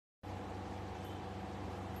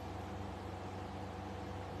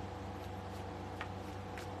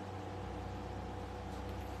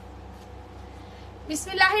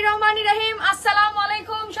বিসমিল্লাহির রহমানির রহিম। আসসালামু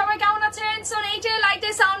আলাইকুম, সবাই কেমন আছেন? সো এইটে লাইটে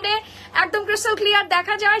সাউন্ডে একদম ক্রিস্টাল ক্লিয়ার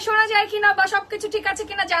দেখা যায়, শোনা যায় কিনা বা সবকিছু ঠিক আছে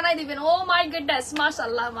কিনা জানাই দিবেন। ও মাই গুডনেস,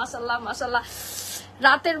 মাশাআল্লাহ মাশাআল্লাহ মাশাআল্লাহ।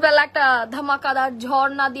 রাতের বেলা একটা ধামাকাদার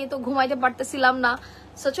ঝড় না দিয়ে তো ঘুমাইতে পারতেছিলাম না,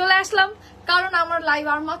 সো চলে আসলাম কারণ আমার লাইভ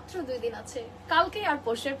আর মাত্র 2 দিন আছে, কালকে আর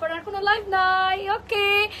পরশুর পর আর কোনো লাইভ নাই। ওকে,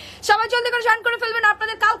 সবাই জলদি করে জয়েন করে ফেলবেন।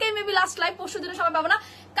 আপনাদের কালকে মেবি লাস্ট লাইভ, পরশু দিনে সবাই পাবো না।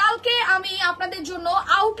 কালকে আমি আপনাদের জন্য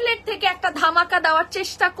আউটলেট থেকে একটা ধামাকা দেওয়ার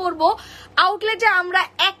চেষ্টা করব। আউটলেটে আমরা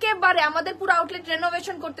একেবারে আমাদের পুরো আউটলেট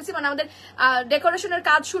রেনোভেশন করতেছি, মানে আমাদের ডেকোরেশনের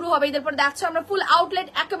কাজ শুরু হবে ঈদের পর। দেখছো আমরা ফুল আউটলেট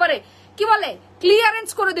একেবারে কি বলে ক্লিয়ারেন্স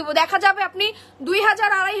করে দিব। দেখা যাবে আপনি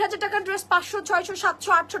 2000 2500 টাকার ড্রেস 500 600 700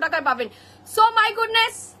 800 টাকায় পাবেন। সো মাই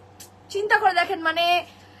গুডনেস, চিন্তা করে দেখেন, মানে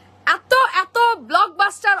এত এত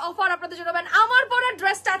ব্লকবাস্টার অফার আপনাদের জন্য। আমার পরা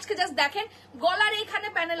ড্রেসটা আজকে জাস্ট দেখেন, গলার এখানে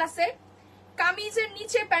প্যানেল আছে, কামিজের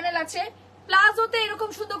নিচে প্যানেল আছে, প্লাজোতে এরকম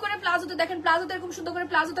সুন্দর করে প্লাজোতে দেখেন, প্লাজোতে এরকম সুন্দর করে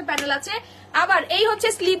প্লাজোতে প্যানেল আছে। আবার এই হচ্ছে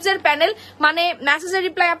স্লিভস এর প্যানেল, মানে মেসেজের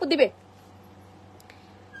রিপ্লাই আপু দিবে,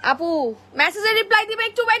 আপু মেসেজের রিপ্লাই দিবে,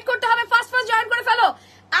 একটু ওয়েট করতে হবে। ফার্স্ট ফার্স্ট জয়েন করে ফেলো।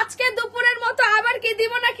 আজকে দুপুরের মতো আবার কি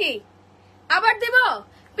দিব নাকি? আবার দিব।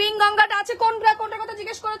 পিঙ্ক গঙ্গাটা আছে। কোনটার কথা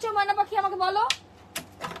জিজ্ঞেস করেছো ময়না পাখি, আমাকে বলো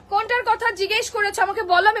কোনটার কথা জিজ্ঞেস করেছো, আমাকে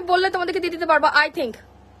বলো, আমি বললে তোমাদেরকে দিয়ে দিতে পারবো আই থিঙ্ক।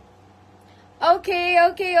 ওকে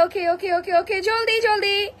ওকে ওকে ওকে ওকে ওকে, জলদি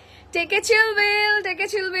জলদি, টেকে চিলবিল, টেকে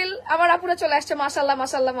চিলবিল। আমার আপুরা চলে আসছে, মাশাআল্লাহ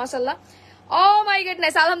মাশাআল্লাহ মাশাআল্লাহ। ও মাই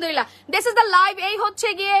গুডনেস, আলহামদুলিল্লাহ। This is the live. এই হচ্ছে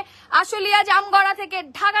গিয়ে আশুলিয়া জামগড়া থেকে,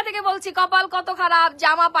 ঢাকা থেকে বলছি। কপাল কত খারাপ,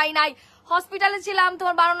 জামা পাই নাই, হসপিটালে ছিলাম,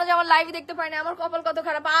 তোমার বানানো জামা লাইভ দেখতে পাই না, আমার কপাল কত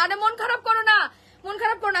খারাপ। আরে মন খারাপ করো না, মন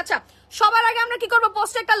খারাপ করো না। আচ্ছা, সবার আগে আমরা কি করবো,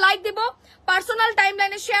 পোস্টে একটা লাইক দিব, পার্সোনাল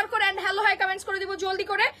টাইমলাইনে শেয়ার করে এন্ড হ্যালো হাই কমেন্টস করে দিব জলদি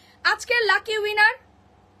করে। আজকে লাকি উইনার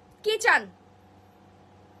কি চান?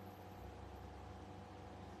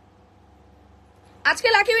 আজকে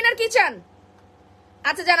লাকি উইনার কি চান?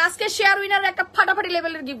 আচ্ছা জান, আজকে শেয়ার উইনার একটা ফাটাফাটি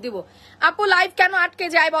লেভেলের গিফট দিব। আপু লাইভ কেন আটকে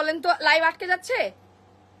যায় বলেন তো? লাইভ আটকে যাচ্ছে?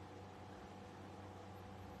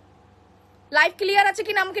 লাইভ ক্লিয়ার আছে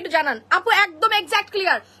কিনা আমাকে একটু জানান। আপু একদম এক্সাক্ট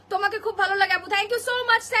ক্লিয়ার, তোমাকে খুব ভালো লাগে আপু। Thank you so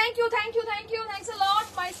much, thank you thank you thank you, thanks a লট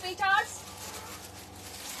মাই সুইটহার্টস।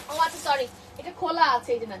 ও আচ্ছা সরি, এটা খোলা আছে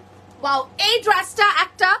এই জন্য। ওয়াও, এই ড্রেসটা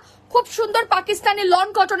একটা খুব সুন্দর পাকিস্তানি লন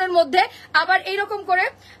কটনের মধ্যে, আবার এইরকম করে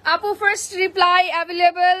আপু ফার্স্ট রিপ্লাই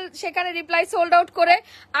অ্যাভেলেবল, সেখানে রিপ্লাই সোল্ড আউট করে।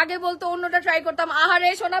 আগে বলতো অন্যটা ট্রাই করতাম। আহারে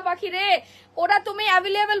সোনা পাখি রে, ওরা তুমি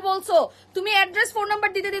অ্যাভেলেবল বলছো, তুমি অ্যাড্রেস ফোন নাম্বার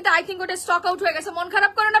দিতে দিতে আই থিঙ্ক ওটা স্টক আউট হয়ে গেছে। মন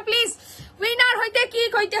খারাপ করো না প্লিজ। উইনার হইতে কি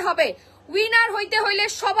হইতে হবে? উইনার হইতে হইলে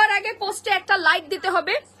সবার আগে পোস্টে একটা লাইক দিতে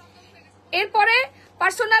হবে, এরপরে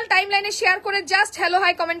পার্সোনাল টাইমলাইনে শেয়ার করে জাস্ট হ্যালো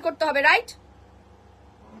হাই কমেন্ট করতে হবে, রাইট?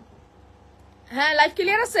 হ্যাঁ, লাইভ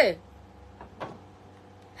ক্লিয়ার আছে?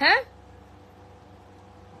 হ্যাঁ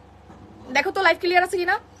দেখো তো লাইভ ক্লিয়ার আছে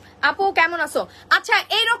কিনা। আপু কেমন আছো? আচ্ছা,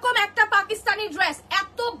 এইরকম একটা পাকিস্তানি ড্রেস,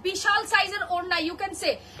 এত বিশাল সাইজের ওড়না, ইউ ক্যান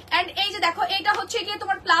সে। এন্ড এই যে দেখো, এটা হচ্ছে গিয়ে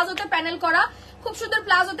তোমার প্লাজোতে প্যানেল করা, খুব সুন্দর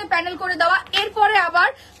প্লাজোতে প্যানেল করে দেওয়া। এরপরে আবার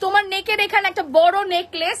তোমার নেকের এখানে একটা বড়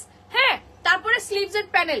নেকলেস, হ্যাঁ, তারপরে স্লিভস এর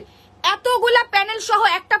প্যানেল। এতগুলা প্যানেল সহ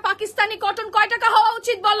একটা পাকিস্তানি কটন কয় টাকা হওয়া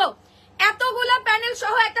উচিত বলো? এতগুলা প্যানেল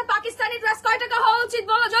সহ একটা পাকিস্তানি ড্রেস কয় টাকা হওয়া উচিত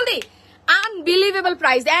বলো জলদি? Unbelievable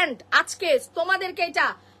price. এন্ড আজকে তোমাদেরকে এটা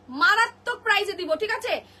মারাত্মক প্রাইসে দিব, ঠিক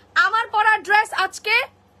আছে? আমার পরা ড্রেস আজকে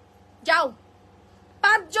যাও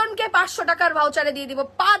 5 জনকে 500 টাকার ভাউচারে দিয়ে দিব,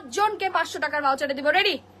 5 জনকে 500 টাকার ভাউচারে দিব।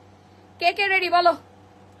 রেডি? কে কে রেডি বলো?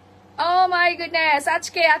 ও মাই গুডনেস,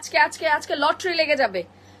 আজকে আজকে আজকে আজকে লটারি লেগে যাবে,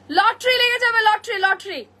 লটারি লেগে যাবে, লটারি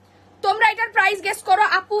লটারি। তোমরা এটার প্রাইস গেস করো।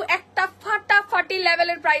 আপু একটা ফাটাফাটি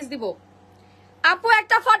লেভেলের প্রাইস দিব, আপু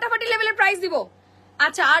একটা ফাটাফাটি লেভেলের প্রাইস দিব।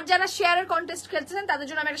 আচ্ছা, আর যারা শেয়ারের কন্টেস্ট খেলছেন তাদের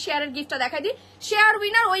জন্য আমি একটা শেয়ারের গিফটটা দেখাই দিই। শেয়ার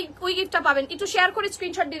উইনার ওই গিফটটা পাবেন, একটু শেয়ার করে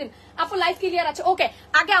স্ক্রিনশট দিয়ে দিন। আপু লাইভ ক্লিয়ার আছে? ওকে,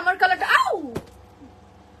 আগে আমার কালারটা, আউ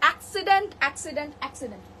অ্যাক্সিডেন্ট অ্যাক্সিডেন্ট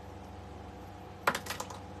অ্যাক্সিডেন্ট।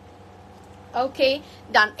 ওকে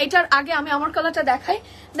ডান। এটার আগে আমি আমার কালারটা দেখাই,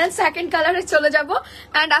 দেন সেকেন্ড কালারে চলে যাব।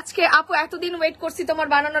 এন্ড আজকে আপু এতদিন ওয়েট করছি তোমার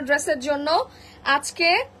বানানো ড্রেসের জন্য। আজকে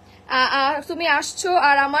তুমি আসছো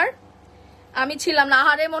আর আমি ছিলাম না।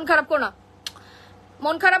 আহারে মন খারাপ করো না,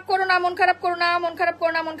 মন খারাপ করো না, মন খারাপ করো না, মন খারাপ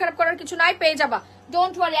করো না, মন খারাপ করার কিছু নাই, পেয়ে যাবা,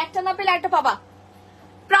 ডোন্ট ওয়ারি। একটা না পেলে একটা পাবা।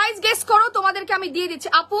 প্রাইস গেস করো, তোমাদেরকে আমি দিয়ে দিচ্ছি।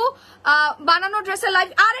 আপু বানানো ড্রেসের লাইভ,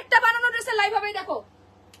 আর একটা বানানো ড্রেসের লাইভ হবে, দেখো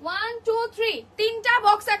 1 2 3 তিনটা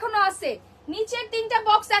বক্স এখনো আছে, নিচের 3টা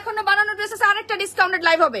বক্স এখনো বানানো ড্রেস আছে। আরেকটা ডিসকাউন্টেড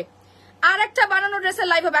লাইভ হবে, আরেকটা বানানো ড্রেসের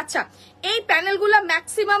লাইভ হবে। আচ্ছা, এই প্যানেলগুলো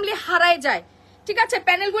ম্যাক্সিমামলি হারায় যায়, ঠিক আছে?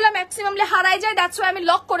 প্যানেলগুলো ম্যাক্সিমামলি হারায় যায়, দ্যাটস ওয়াই আমি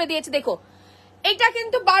লক করে দিয়েছি। দেখো, এটা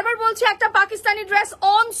কিন্তু বারবার বলছি একটা Pakistani dress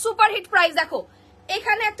on super hit price. দেখো,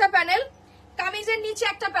 এখানে একটা প্যানেল, কামিজের নিচে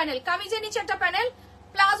একটা প্যানেল, কামিজের নিচে একটা প্যানেল,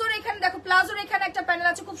 প্লাজোর এখানে দেখো, প্লাজোর এখানে একটা প্যানেল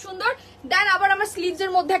আছে খুব সুন্দর। দেন আবার আমার স্লিভস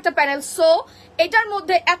এর মধ্যে একটা প্যানেল। সো এটার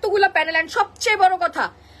মধ্যে এতগুলো প্যানেল। এন্ড সবচেয়ে বড় কথা,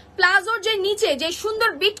 প্লাজোর যে নিচে যে সুন্দর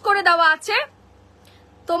বিট করে দেওয়া আছে,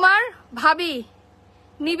 তোমার ভাবি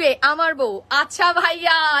নিবে আমার বউ। আচ্ছা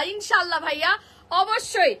ভাইয়া, ইনশাল্লাহ ভাইয়া,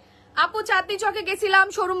 অবশ্যই। আপু চাঁদনি চকে গেছিলাম,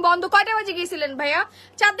 শোরুম বন্ধ। কয়টা বাজে গেছিলেন ভাইয়া?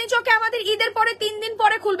 চাঁদনি চকে আমাদের ঈদের পরে 3 দিন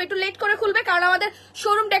পরে খুলবে, একটু লেট করে খুলবে, কারণ আমাদের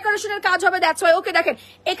শোরুম ডেকোরেশনের কাজ হবে, দ্যাটস ওয়াই। ওকে দেখেন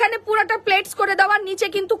এখানে পুরোটা প্লেটস করে দেওয়া, নিচে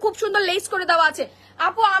কিন্তু খুব সুন্দর লেস করে দেওয়া আছে।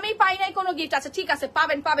 আপু আমি পাই নাই কোনো গিফট। আছে ঠিক আছে,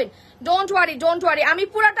 পাবেন পাবেন, ডোন্ট ওয়ারি ডোন্ট ওয়ারি। আমি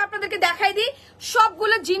পুরোটা আপনাদেরকে দেখাই দিই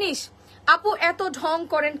সবগুলো জিনিস। আপু এত ঢং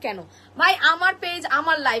করেন কেন ভাই? আমার পেজ,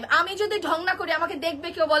 আমার লাইভ, আমি যদি ঢং না করি আমাকে দেখবে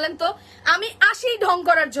কেউ বলেন তো? আমি আসি ঢং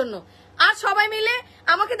করার জন্য। আর সবাই মিলে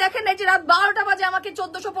আমাকে দেখেন না যে রাত 12টা বাজে আমাকে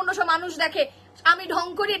 1400-1500 মানুষ দেখে, আমি ঢং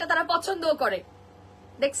করি, এটা তারা পছন্দও করে।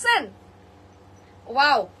 দেখছেন?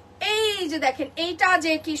 ওয়াও, এই যে দেখেন এইটা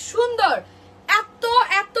যে কি সুন্দর, এত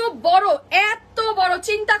এত বড়, এত বড়।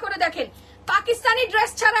 চিন্তা করে দেখেন, পাকিস্তানি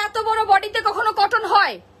ড্রেস ছাড়া এত বড় বডিতে কখনো কটন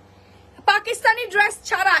হয়? পাকিস্তানি ড্রেস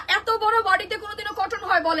ছাড়া এত বড় বডিতে কোনোদিনও কটন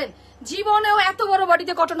হয় বলেন? জীবনেও এত বড়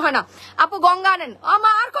বডিতে কটন হয় না। আপু গঙ্গা আনেন।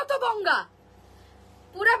 আমার কত গঙ্গা?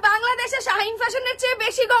 পুরো বাংলাদেশে শাহিন ফ্যাশনের চেয়ে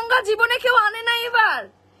বেশি গঙ্গা জীবনে কেউ আনে না।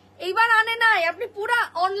 এইবার আনে নাই। আপনি পুরা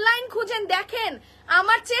অনলাইন খুঁজেন, দেখেন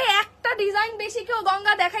আমার চেয়ে একটা ডিজাইন বেশি কেউ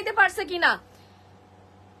গঙ্গা দেখাইতে পারছে কিনা।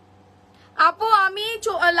 আপু আমি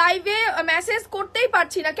লাইভে মেসেজ করতেই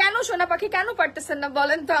পারছি না কেন সোনা পাখি? কেন পারতেছেন না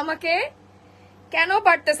বলেন তো আমাকে, কেন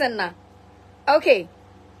পারতেছেন না? ওকে,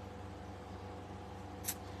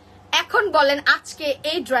 এখন বলেন আজকে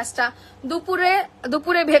এই ড্রেসটা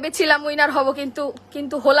দুপুরে ভেবেছিলাম উইনার হব,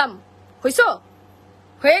 কিন্তু হলাম। হইছো?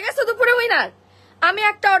 হয়ে গেছে দুপুরে উইনার। আমি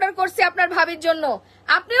একটা অর্ডার করছি আপনার ভাবির জন্য,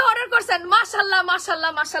 আপনিও অর্ডার করছেন। মাশাল্লাহ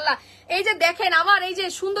মাশাল্লাহ মাশাল্লাহ। এই যে দেখেন আমার এই যে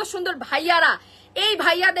সুন্দর সুন্দর ভাইয়ারা, এই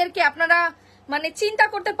ভাইয়াদেরকে আপনারা মানে চিন্তা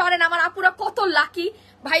করতে পারেন আমার আপুরা কত লাকি।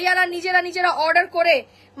 ভাইয়ারা নিজেরা অর্ডার করে,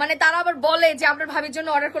 মানে তারা আবার বলে যে আপনার ভাবির জন্য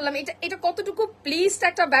অর্ডার করলাম। এটা কতটুকু প্লিজড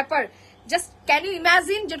একটা ব্যাপার, জাস্ট ক্যান ইউ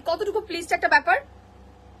ইমাজিন যে কতটুকু প্লিজড একটা ব্যাপার।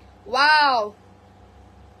 ওয়াও,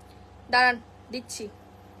 দাঁড়ান দিচ্ছি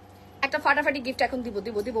একটা ফাটাফাটি গিফট, এখন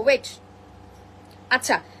দিব ওয়েট।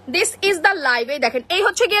 আচ্ছা, দিস ইজ দ্য লাইভ। এই দেখেন, এই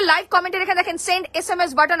হচ্ছে গিয়ে লাইভ। কমেন্টের এখানে দেখেন সেন্ড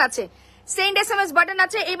SMS বাটন আছে, সেন্ড SMS বাটন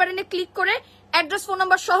আছে। এই বাটনে ক্লিক করে অ্যাড্রেস, ফোন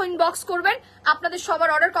নাম্বার সহ ইনবক্স করবেন, আপনাদের সবার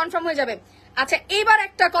অর্ডার কনফার্ম হয়ে যাবে। আচ্ছা, এইবার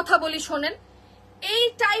একটা কথা বলি শোনেন, এই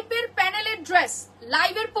টাইপের প্যানেলের ড্রেস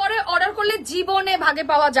লাইভের পরে অর্ডার করলে জীবনে ভাগে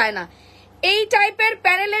পাওয়া যায় না। এই টাইপের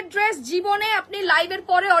প্যানেলের ড্রেস জীবনে আপনি লাইভের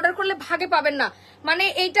পরে অর্ডার করলে ভাগে পাবেন না। মানে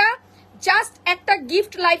এইটা জাস্ট একটা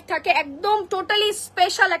গিফট লাইভ থাকে, একদম টোটালি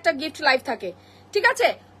স্পেশাল একটা গিফট লাইভ থাকে, ঠিক আছে?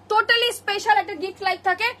 টোটালি স্পেশাল একটা গিফট লাইভ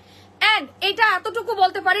থাকে। এন্ড এটা এতটুকু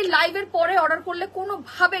বলতে পারি, লাইভের পরে অর্ডার করলে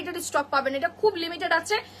কোনোভাবে এটার স্টক পাবেন, এটা খুব লিমিটেড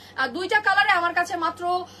আছে। দুইটা কালারে আমার কাছে মাত্র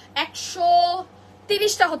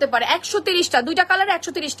 130টা হতে পারে, 130টা, দুইটা কালারে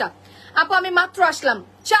 130টা। আপু আমি মাত্র আসলাম,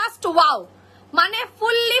 জাস্ট ওয়াও, মানে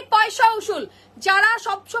ফুললি পয়সা উসুল। যারা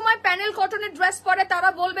সবসময় প্যানেল কটনের ড্রেস পরে তারা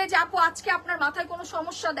বলবে যে আপু আজকে আপনার মাথায় কোনো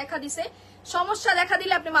সমস্যা দেখা দিছে। সমস্যা দেখা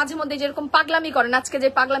দিলে আপনি মাঝে মধ্যে যেরকম পাগলামি করেন, আজকে যে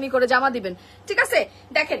পাগলামি করে জামা দিবেন, ঠিক আছে?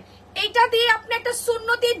 দেখেন এইটা দিয়ে আপনি একটা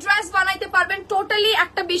সুন্নতি ড্রেস বানাইতে পারবেন, টোটালি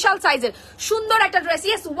একটা বিশাল সাইজের সুন্দর একটা dress.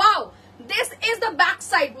 Yes, wow, this is the back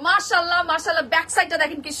side. মাশাআল্লাহ মাশাআল্লাহ, ব্যাক সাইডটা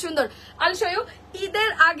দেখেন কি সুন্দর। আল শো ইউ।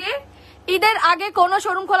 ঈদের আগে কোন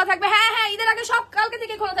শোরুম খোলা থাকবে? হ্যাঁ, ঈদের আগে সব, কালকে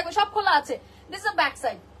থেকে খোলা থাকবে, সব খোলা আছে। This is back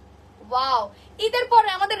side. Wow, ঈদের পরে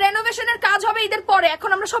আমাদের রেনোভেশনের কাজ হবে, ঈদের পরে। এখন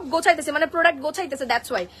আমরা সব গোছাইতেছি, মানে প্রোডাক্ট গোছাইতেছে, দ্যাটস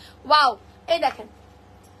ওয়াই। ওয়াও, এই দেখেন,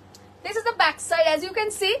 this is the back side as you can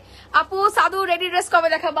see. আপু সাধু রেডি ড্রেস কবে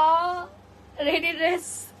দেখাবা? রেডি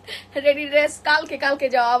ড্রেস কালকে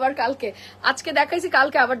যাও, আবার কালকে। আজকে দেখাইছি,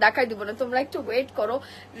 কালকে আবার দেখাই দিব না, তোমরা একটু ওয়েট করো।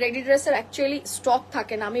 রেডি ড্রেসের অ্যাকচুয়ালি স্টক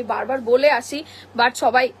থাকে না, আমি বারবার বলে আসি, বাট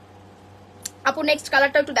সবাই। আপু নেক্সট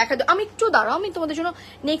কালারটা একটু দেখা দাও। আমি একটু দাঁড়াও, আমি তোমাদের জন্য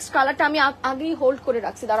নেক্সট কালারটা আমি আগেই হোল্ড করে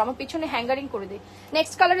রাখছি, দাঁড়াও আমার পিছনে হ্যাঙ্গারিং করে দিই।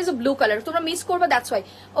 Next colour is blue colour, তোমরা মিস করবে, দ্যাটস ওয়াই।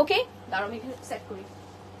 ওকে, দাঁড়াও আমি এখানে সেট করি।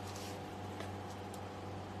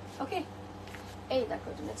 ওকে, এই দেখো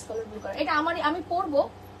নেক্সট কালার ব্লু কালার, এটা আমি পরবো,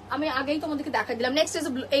 আমি আগেই তোমাদেরকে দেখা দিলাম। নেক্সট ইজ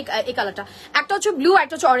এই কালারটা, একটা হচ্ছে ব্লু,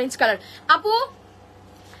 একটা হচ্ছে অরেঞ্জ কালার। আপু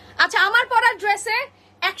আচ্ছা, আমার পরার ড্রেসে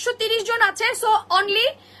 130 জন আছে, সো অনলি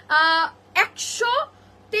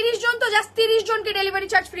 130 জন, তো জাস্ট 30 জনকে ডেলিভারি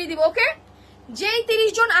চার্জ ফ্রি দিব। ওকে, যেই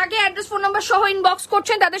 30 জন আগে অ্যাড্রেস, ফোন নাম্বার সহ ইনবক্স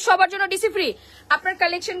করছেন তাদের সবার জন্য ডিসি ফ্রি। আপনার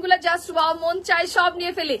কালেকশন গুলো জাস্ট ওয়াও, মন চাই সব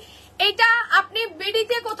নিয়ে ফেলি। এটা আপনি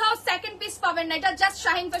বিডিতে কোথাও সেকেন্ড পিস পাবেন না, এটা জাস্ট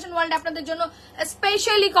শাহিন ফ্যাশন ওয়ার্ল্ড আপনাদের জন্য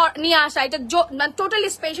স্পেশালি নিয়ে আসা, এটা টোটালি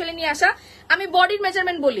স্পেশালি নিয়ে আসা। আমি বডির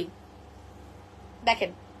মেজারমেন্ট বলি,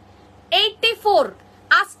 দেখেন 84,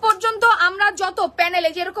 আজ পর্যন্ত আমরা যত প্যানেলে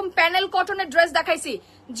যেরকম প্যানেল কটনের ড্রেস দেখাইছি,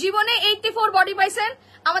 জীবনে 84 বডি পাইছেন।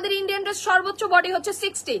 আমাদের ইন্ডিয়ান ড্রেস সর্বোচ্চ বডি হচ্ছে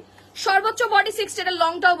 60, সর্বোচ্চ বডি 60। এটা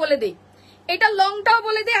লংটাও বলে দেই, এটা লংটাও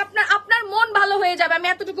বলে দেই। আপনার মন ভালো হয়ে যাবে, আমি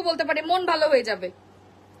এতটুকু বলতে পারি, মন ভালো হয়ে যাবে।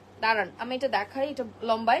 দাঁড়ান আমি এটা দেখাই, এটা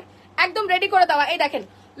লম্বায় একদম রেডি করে দেওয়া। এই দেখেন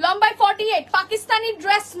লম্বায় 48। পাকিস্তানি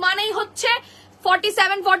ড্রেস মানেই হচ্ছে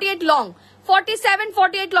 47 48 লং, 47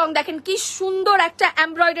 48 লং। দেখেন কি সুন্দর একটা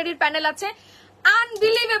এমব্রয়ডারির প্যানেল আছে,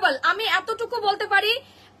 আনবিলিভেবল। আমি এতটুকু বলতে পারি,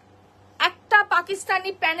 একটা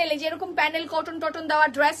পাকিস্তানি প্যানেলে যেরকম প্যানেল কটন টটন দেওয়া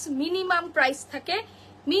ড্রেস মিনিমাম প্রাইস থাকে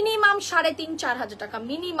মিনিমাম 3,500 4,000 টাকা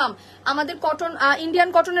মিনিমাম। আমাদের কটন ইন্ডিয়ান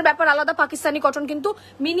কটনের ব্যাপার আলাদা, পাকিস্তানি কটন কিন্তু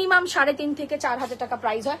মিনিমাম 3,500 থেকে 4,000 টাকা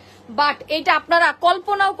প্রাইস হয়। বাট এটা আপনারা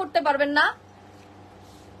কল্পনাও করতে পারবেন না,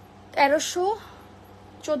 1300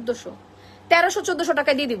 1400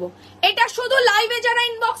 টাকা দিয়ে দিব। এটা শুধু লাইভে যারা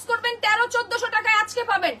ইনবক্স করবেন 1300 টাকায় আজকে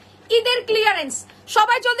পাবেন, ঈদের ক্লিয়ারেন্স।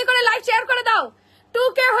 সবাই জলদি করে লাইভ শেয়ার করে দাও।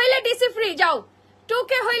 2K হইলে ডিসি ফ্রি, যাও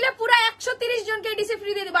 2K হইলে পুরো 130 জনকে ডিসি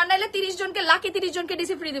ফ্রি দিয়ে দিব, আর নাইলে 30 জনকে, লাকি 30 জনকে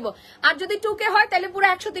ডিসি ফ্রি দিব। আর যদি 2K হয় তাহলে পুরো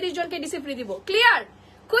 130 জনকে ডিসি ফ্রি দিব। ক্লিয়ার?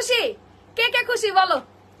 খুশি? কে কে খুশি বলো?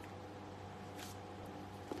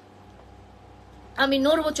 আমি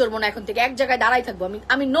নড়বো চড়বো না, এখন থেকে এক জায়গায় দাঁড়াই থাকবো।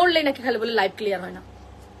 আমি নড়লেই নাকি খালি বলে লাইভ ক্লিয়ার হয় না,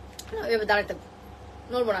 এভাবে দাঁড়াই থাকবো,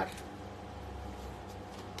 নড়বো না আর।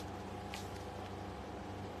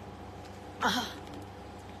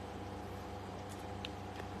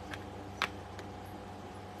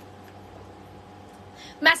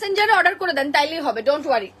 মেসেঞ্জারে অর্ডার করে দেন, তাইলেই হবে, ডোন্ট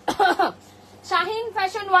ওয়ারি। শাহিন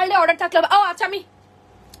ফ্যাশন ওয়ার্ল্ডে অর্ডার থাকলে, ও আচ্ছা আমি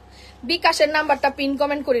বিকাশের নাম্বারটা পিন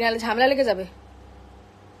কমেন্ট করি, নাহলে ঝামেলা লেগে যাবে।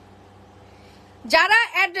 যারা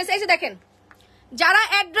অ্যাড্রেস, এই যে দেখেন, যারা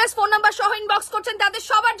অ্যাড্রেস ফোন নাম্বার সহ ইনবক্স করছেন তাদের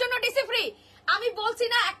সবার জন্য ডিসি ফ্রি। আমি বলছি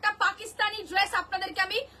না একটা পাকিস্তানি ড্রেস আপনাদেরকে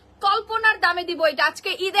আমি কল্পনার দামে দিব। এটা আজকে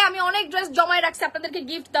ঈদে আমি অনেক ড্রেস জমায় রাখছি আপনাদেরকে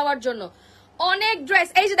গিফট দেওয়ার জন্য, অনেক ড্রেস।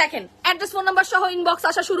 এই যে দেখেন অ্যাড্রেস ফোন নাম্বার সহ ইনবক্স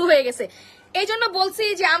আসা শুরু হয়ে গেছে। এই জন্য বলছি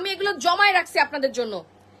যে আমি এগুলো জমায় রাখছি আপনাদের জন্য,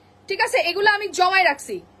 ঠিক আছে? এগুলো আমি জমায়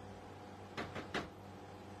রাখছি,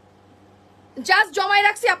 জাস্ট জমায়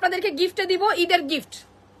রাখছি আপনাদেরকে গিফটে দিব, ঈদের গিফট।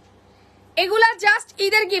 এগুলা জাস্ট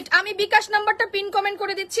ঈদের গিফট। আমি বিকাশ নাম্বারটা পিন কমেন্ট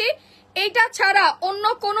করে দিচ্ছি। এইটা ছাড়া অন্য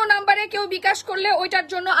কোন নাম্বারে কেউ বিকাশ করলে ওইটার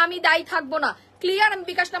জন্য আমি দায়ী থাকবো না। ক্লিয়ার? আমি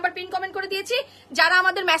বিকাশ নাম্বার পিন কমেন্ট করে দিয়েছি। যারা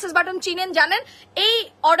আমাদের মেসেজ বাটন চিনেন জানেন, এই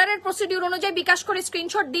অর্ডারের প্রসিডিউর অনুযায়ী বিকাশ করে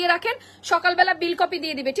স্ক্রিনশট দিয়ে রাখেন, সকালবেলা বিল কপি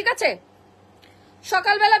দিয়ে দিবে, ঠিক আছে?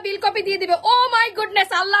 সকালবেলা বিল কপি দিয়ে দিবে। ও মাই গুডনেস,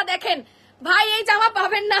 আল্লাহ দেখেন ভাই এই জামা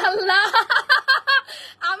পাবেন না, আল্লাহ।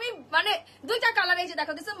 আমি মানে দুইটা কালার, এই যে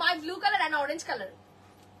দেখো, this is my blue colour and orange colour.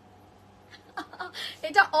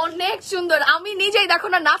 এটা অনেক সুন্দর, আমি নিজেই দেখো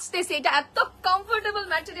না নাচতেছি। এটা এত কমফোর্টেবল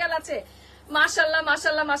ম্যাটেরিয়াল আছে, মাশাআল্লাহ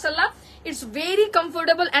মাশাআল্লাহ মাশাআল্লাহ, ইটস ভেরি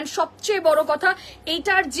কমফোর্টেবল। এন্ড সবচেয়ে বড় কথা,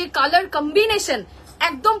 এইটার যে কালার কম্বিনেশন,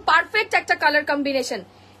 একদম পারফেক্ট একটা কালার কম্বিনেশন,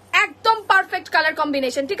 একদম পারফেক্ট কালার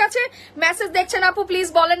কম্বিনেশন, ঠিক আছে? মেসেজ দেখছেন আপু, প্লিজ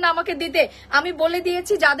বলেন না আমাকে দিতে। আমি বলে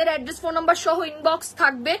দিয়েছি যাদের অ্যাড্রেস ফোন নাম্বার সহ ইনবক্স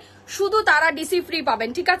থাকবে শুধু তারা ডিসি ফ্রি পাবেন,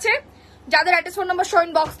 ঠিক আছে? যাদের অ্যাড্রেস ফোন নাম্বার সহ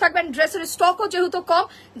ইনবক্স থাকবেন, ড্রেসের স্টকও যেহেতু কম,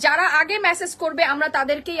 যারা আগে মেসেজ করবে আমরা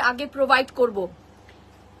তাদেরকেই আগে প্রোভাইড করব।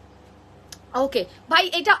 ওকে ভাই,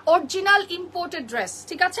 এটা অরিজিনাল ইম্পোর্টেড ড্রেস,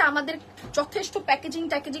 ঠিক আছে? আমাদের যথেষ্ট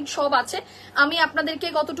প্যাকেজিং সব আছে। আমি আপনাদেরকে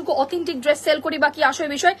কতটুকু অথেন্টিক ড্রেস সেল করি বা কি আসলে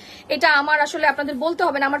বিষয়, এটা আমার আসলে আপনাদের বলতে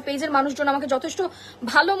হবে না। আমার পেজের মানুষজন আমাকে যথেষ্ট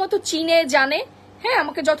ভালো মতো চিনে জানে, হ্যাঁ,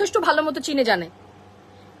 আমাকে যথেষ্ট ভালো মতো চিনে জানে।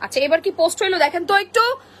 আচ্ছা এবার কি পোস্ট হইলো দেখেন তো একটু।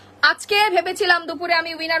 আজকে ভেবেছিলাম দুপুরে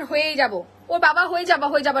আমি উইনার হয়েই যাব। ও বাবা, হয়ে যাবা,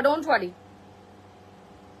 ডোন্ট ওয়ারি,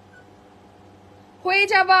 হয়ে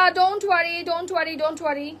যাবা, don't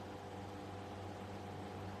worry.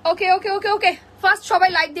 Okay okay okay okay, first সবাই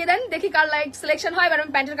লাইক দিয়ে দেন, দেখি কার লাইক সিলেকশন হয়। এবার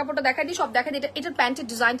আমি প্যান্টের কাপড়টা দেখাই দিই, সব দেখাই দিই। এটার প্যান্টের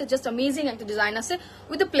ডিজাইনটা জাস্ট অ্যামেজিং একটা ডিজাইন আছে,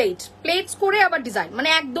 উইথ প্লেটস করে আবার ডিজাইন, মানে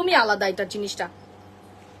একদমই আলাদা এটার জিনিসটা।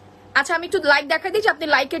 আচ্ছা আমি একটু লাইক দেখাই দিই যে আপনি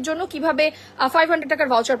লাইকের জন্য কিভাবে 500 টাকার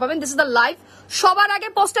ভাউচার পাবেন। This is the live. সবার আগে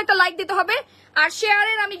পোস্টে একটা লাইক দিতে হবে, আর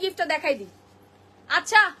শেয়ারের আমি গিফটটা দেখাই দিই।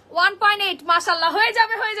 আচ্ছা 1.8, মাশাআল্লাহ, হয়ে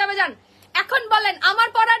যাবে জান। এখন বলেন, আমার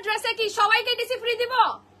পরা ড্রেসে কি সবাইকে ডিসি ফ্রি দিব?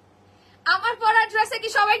 আমার পরা ড্রেসে কি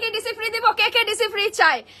সবাইকে ডিসি ফ্রি দিব? কে কে ডিসি ফ্রি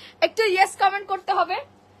চাই একটু ইয়েস কমেন্ট করতে হবে।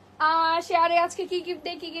 শেয়ারে আজকে কি গিফট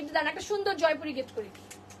দেই, কি গিফট দেন? একটা সুন্দর জয়পুরি গিফট করি,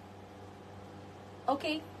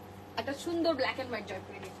 ওকে? একটা সুন্দর black and white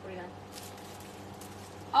Jaipuri gift করি না।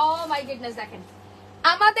 ও মাই গুডনেস, দেখেন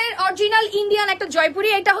আমাদের অরিজিনাল ইন্ডিয়ান একটা জয়পুরি।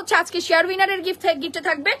 এটা হচ্ছে আজকে শেয়ার উইনারের গিফটে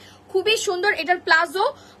থাকবে, খুবই সুন্দর। এটার প্লাজো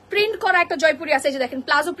প্রিন্ট করা একটা জয়পুরি আছে, এই যে দেখেন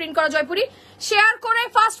প্লাজো প্রিন্ট করা জয়পুরি। শেয়ার করে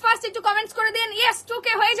ফার্স্ট একটু কমেন্টস করে দেন। ইয়েস, 2K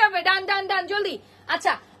হয়ে যাবে, ডান জলদি।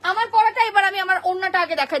 আচ্ছা আমার পরাটা এবার আমি আমার ওড়নাটা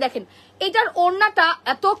আগে দেখাই। দেখেন এটার ওড়নাটা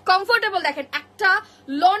এত কমফোর্টেবল, দেখেন একটা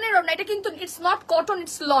লনের ওড়না, এটা কিন্তু it's not cotton,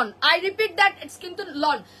 it's loan. I repeat that, it's কিন্তু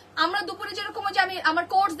লন। আমরা দুপুরে যেরকম যে আমি আমার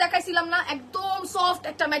কোর্স দেখাইছিলাম না, একদম সফট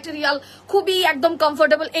একটা ম্যাটেরিয়াল, খুবই একদম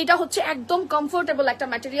কমফোর্টেবল। এইটা হচ্ছে একদম কমফোর্টেবল একটা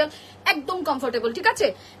ম্যাটেরিয়াল, একদম কমফোর্টেবল, ঠিক আছে।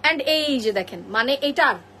 এন্ড এই যে দেখেন, মানে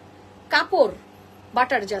এটার কাপড়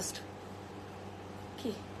বাটার, জাস্ট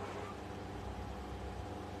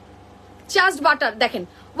বাটার দেখেন।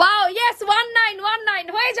 ওয়াও, ইয়েস 1919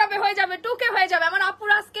 হয়ে যাবে, হয়ে যাবে, 2K হয়ে যাবে। আমার আপুর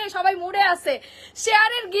আজকে সবাই মুডে আছে,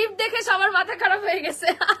 শেয়ারের গিফট দেখে সবার মাথা খারাপ হয়ে গেছে।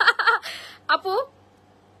 আপু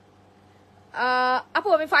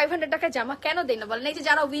আমি 500 টাকার জামা কেন দেই না বলেন? এই যে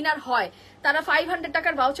যারা উইনার হয় তারা 500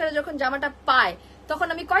 টাকার ভাউচারে যখন জামাটা পায়, তখন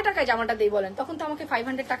আমি কয় টাকায় জামাটা দিই বলেন? তখন তো আমাকে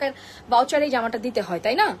 500 টাকার ভাউচারে জামাটা দিতে হয়,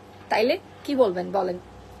 তাই না? তাইলে কি বলবেন বলেন?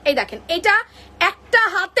 এই দেখেন, এটা একটা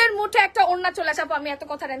হাতের মুঠে একটা ওড়না চলে আসে। আমি এত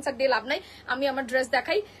কথার অ্যান্সার দিয়ে লাভ নাই, আমি আমার ড্রেস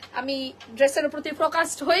দেখাই। আমি ড্রেসের প্রতি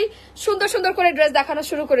প্রকাশড হই, সুন্দর সুন্দর করে ড্রেস দেখানো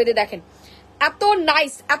শুরু করে দিই। দেখেন এত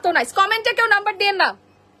নাইস, এত নাইস। কমেন্টে কেউ নাম্বার দেন না,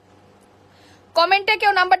 কমেন্টে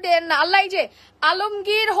কেউ নাম্বার দেন না। আল্লাহ, যে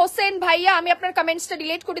আলমগীর হোসেন ভাইয়া, আমি আপনার কমেন্টসটা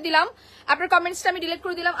ডিলিট করে দিলাম, আপনার কমেন্টসটা আমি ডিলিট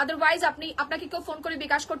করে দিলাম। আদারওয়াইজ আপনাকে কেউ ফোন করে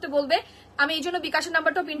বিকাশ করতে বলবে, আমি এই জন্য বিকাশের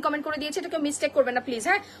নাম্বারটাও পিন কমেন্ট করে দিয়েছি, এটা কেউ মিস্টেক করবেন না প্লিজ।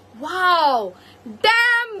 হ্যাঁ, ওয়াও,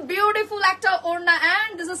 ড্যাম বিউটিফুল একটা ওড়না।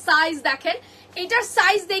 এন্ড দিস ইজ সাইজ, দেখেন এটার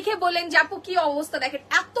সাইজ দেখে বলেন যে আপু কি অবস্থা। দেখেন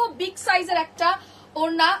এত বিগ সাইজের একটা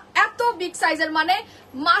ওড়না, এত বিগ সাইজের, মানে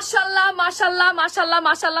মাশাআল্লাহ মাশাআল্লাহ মাশাআল্লাহ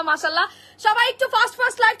মাশাআল্লাহ মাশাআল্লাহ। সবাই একটু ফাস্ট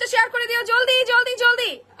ফাস্ট লাইভটা শেয়ার করে দিও, জলদি জলদি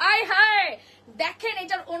জলদি। আয় হায়, দেখেন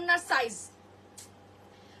এটার ওড়নার সাইজ,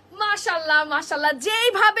 মাশাআল্লাহ মাশাআল্লাহ।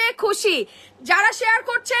 যেইভাবে খুশি যারা শেয়ার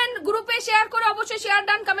করছেন গ্রুপে, শেয়ার করে অবশ্যই শেয়ার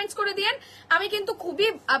ডান, কমেন্টস করে দিয়েন। আমি কিন্তু খুবই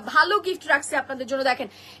ভালো গিফট রাখছি আপনাদের জন্য। দেখেন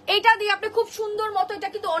এটা দিয়ে আপনি খুব সুন্দর মতো, এটা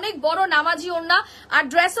কিন্তু অনেক বড় নামাজি ওড়না, আর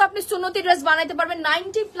ড্রেসও আপনি সুন্নতি ড্রেস বানাইতে পারবেন।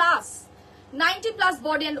 90 প্লাস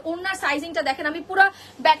বডি এন্ড ওড়নার সাইজিংটা দেখেন। আমি পুরো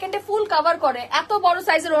ব্যাকএন্ডে ফুল কভার করে, এত বড়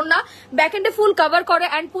সাইজের ওড়না ব্যাকএন্ডে ফুল কভার করে,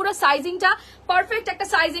 এন্ড পুরো সাইজিংটা পারফেক্ট একটা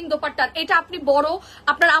সাইজিং দোপাট্টার। এটা আপনি বড়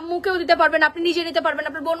আপনার আম্মুকেও দিতে পারবেন, আপনি নিজে নিতে পারবেন,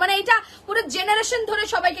 আপনার বোন, মানে এটা পুরো জেনারেশন ধরে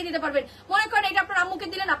সবাইকে দিতে পারবেন। মনে করেন এটা আপনার আম্মুকে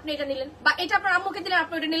দিলেন, আপনি এটা নিলেন, বা এটা আপনার আম্মুকে দিলেন,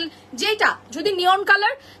 আপনি এটা নিলেন। যেটা যদি নিয়ন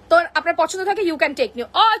কালার তো আপনার পছন্দ থাকে, ইউ ক্যান টেক নিউ।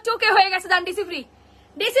 ওকে হয়ে গেছে, দান DC free,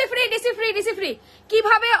 DC free, DC free, DC free.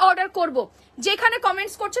 কিভাবে অর্ডার করব? যেখানে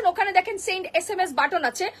কমেন্টস করছেন ওখানে দেখেন সেন্ড SMS বাটন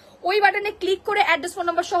আছে, ওই বাটনে ক্লিক করে অ্যাড্রেস, ফোন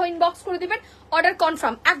নাম্বার সহ ইনবক্স করে দিবেন। অর্ডার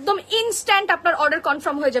কনফার্ম, একদম ইনস্ট্যান্ট আপনার অর্ডার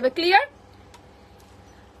কনফার্ম হয়ে যাবে। ক্লিয়ার?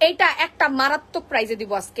 এইটা একটা মারাত্মক প্রাইজে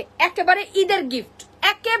দিব আজকে, একেবারে ঈদের গিফট,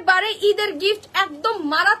 একেবারে ঈদের গিফট, একদম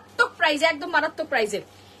মারাত্মক প্রাইজে, একদম মারাত্মক প্রাইজে।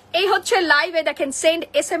 এই হচ্ছে লাইভে দেখেন সেন্ড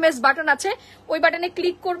SMS বাটন আছে, ওই বাটনে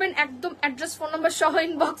ক্লিক করবেন, একদম অ্যাড্রেস, ফোন নাম্বার সহ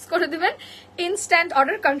ইনবক্স করে দিবেন, ইনস্ট্যান্ট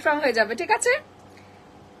অর্ডার কনফার্ম হয়ে যাবে। ঠিক আছে?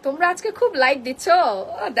 তোমরা আজকে খুব লাইক দিচ্ছ,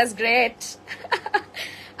 দ্যাটস গ্রেট।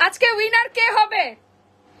 আজকে উইনার কে হবে?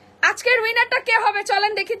 আজকের উইনারটা কে হবে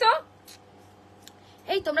চলেন দেখি তো।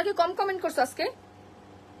 এই তোমরা কি কম কমেন্ট করছো আজকে?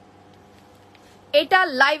 এটা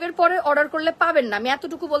লাইভের পরে অর্ডার করলে পাবেন না, আমি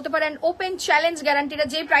এতটুকু বলতে পারেন। ওপেন চ্যালেঞ্জ গ্যারান্টিটা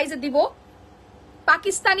যে প্রাইসে দিব,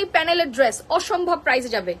 পাকিস্তানি প্যানেলের ড্রেস অসম্ভব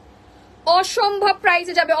প্রাইসে যাবে, অসম্ভব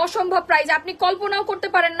প্রাইসে যাবে, অসম্ভব প্রাইসে। আপনি কল্পনাও করতে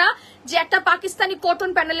পারেন না যে একটা পাকিস্তানি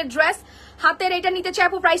কটন প্যানেলের ড্রেস হাতের এটা নিতে চাই,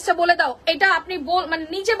 আপু প্রাইসটা বলে দাও। এটা আপনি মানে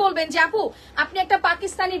নিজে বলবেন যে আপু আপনি একটা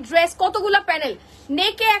পাকিস্তানি ড্রেস, কতগুলো প্যানেল,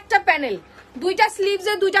 নেকে একটা প্যানেল, দুইটা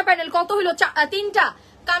স্লিভসে দুইটা প্যানেল, কত হলো? তিনটা।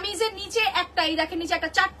 কামিজের নিচে একটা, এই দেখেন নিচে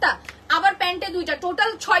একটা, চারটা, আবার প্যান্টে দুইটা, টোটাল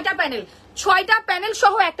 6টা প্যানেল, 6টা প্যানেল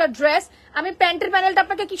সহ একটা ড্রেস। আমি প্যান্টের প্যানেলটা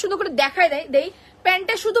আপনাকে কি সুন্দর করে দেখাই দেই।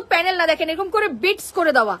 প্যান্টে শুধু প্যানেল না, দেখেন এরকম করে বিটস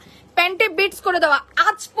করে দেওয়া, প্যান্টে বিটস করে দেওয়া।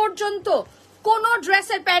 আজ পর্যন্ত কোন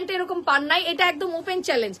ড্রেসের প্যান্ট এরকম পান নাই, এটা একদম ওপেন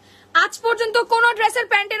চ্যালেঞ্জ। আজ পর্যন্ত কোন ড্রেসের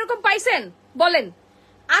প্যান্ট এরকম পাইছেন বলেন?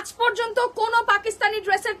 আজ পর্যন্ত কোন পাকিস্তানি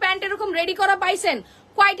ড্রেসের প্যান্ট এরকম রেডি করা পাইছেন?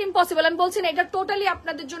 Quite impossible. আমি বলছি না, এটা টোটালি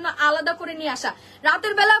আপনাদের জন্য আলাদা করে নিয়ে আসা।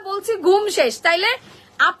 রাতের বেলা বলছি ঘুম শেষ, তাইলে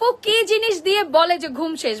আপু কি জিনিস দিয়ে বলে যে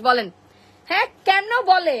ঘুম শেষ বলেন? হ্যাঁ, কেন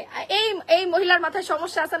বলে? এই মহিলার মাথায়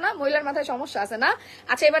সমস্যা আছে না? মহিলার মাথায় সমস্যা আছে না?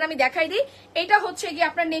 আচ্ছা, এবার আমি দেখাই দিই। এটা হচ্ছে গিয়ে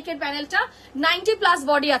আপনার নেকের প্যানেলটা, 90 প্লাস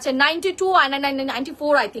বডি আছে, 92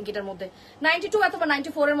 94 আই থিঙ্ক, এটার মধ্যে 92 অথবা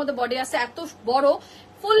 94 এর মধ্যে বডি আছে, এত বড়,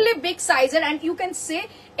 ফুললি বিগ সাইজের। এন্ড ইউ ক্যান সে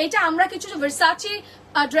এটা আমরা কিছু ভার্সাচি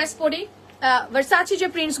ড্রেস পরি, ভার্সাচি যে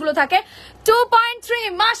প্রিন্টস গুলো থাকে। 2.3,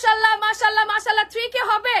 মাশাআল্লাহ মাশাআল্লাহ মাশাআল্লাহ। 3K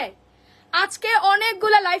হবে। আজকে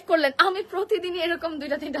অনেকগুলা লাইভ করলেন, আমি প্রতিদিনই এরকম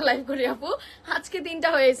 2টা-3টা লাইভ করি আপু, আজকে 3টা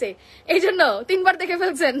হয়েছে, এই জন্য 3বার দেখে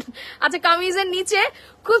ফেলছেন। আচ্ছা, কামিজের নিচে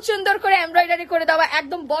খুব সুন্দর করে এমব্রয়ডারি করে দেওয়া,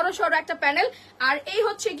 একদম বড় সড়ো একটা প্যানেল। আর এই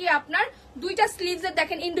হচ্ছে গিয়ে আপনার দুইটা স্লিভস এর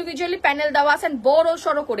দেখেন ইন্ডিভিজুয়ালি প্যানেল দেওয়া আছেন, বড়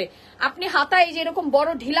সড়ো করে। আপনি হাতা এই যে এরকম বড়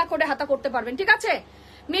ঢিলা করে হাতা করতে পারবেন। ঠিক আছে?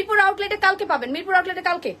 মিরপুর আউটলেটে কালকে পাবেন, মিরপুর আউটলেটে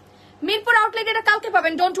কালকে মিরপুর আউটলেট এটা কালকে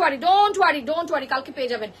পাবেন, ডোন্ট ওয়ারি, কালকে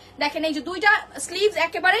পেয়ে যাবেন। দেখেন এই যে দুইটা স্লিভস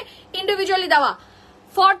একেবারে ইন্ডিভিজুয়ালি দেওয়া,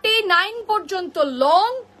 49 পর্যন্ত লং,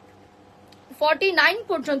 49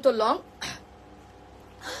 পর্যন্ত লং।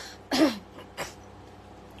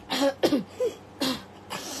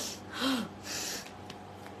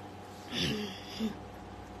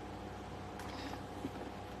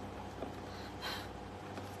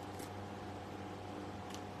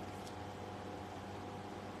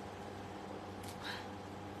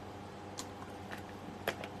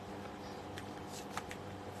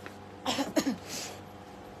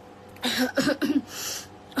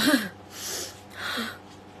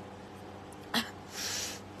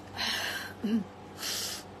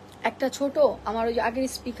 একটা ছোট আমার ওই যে আগের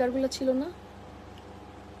স্পিকার গুলো ছিল না,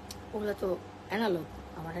 ওগুলো তো অ্যানালগ,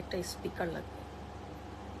 আমার একটা স্পিকার লাগবে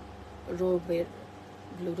রোবের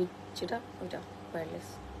ব্লুটুথ, যেটা ওইটা ওয়্যারলেস।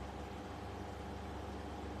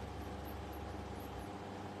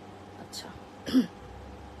 আচ্ছা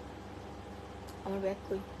আমার ব্যাগ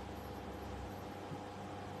কই,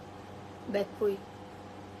 ব্যাগ কই,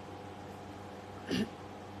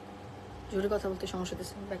 জোরে কথা বলতে সমস্যা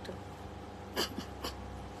দিচ্ছে ব্যাগটা।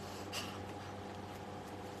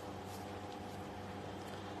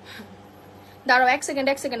 দাঁড়াও এক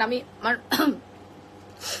সেকেন্ড, আমি আমার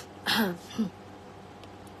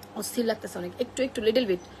অস্থির লাগতেছে অনেক, একটু লিটল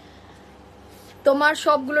বিট। তোমার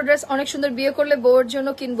সবগুলো ড্রেস অনেক সুন্দর, বিয়ে করলে বউয়ের জন্য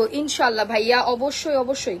কিনবো ইনশাল্লাহ ভাইয়া,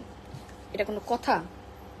 অবশ্যই। এটা কোনো কথা?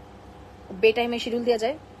 বে টাইমে শিডিউল দেওয়া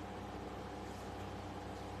যায়?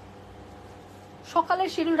 সকালের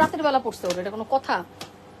শিডিউল রাতের বেলা পড়তে হবে, এটা কোনো কথা?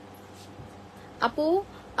 আপু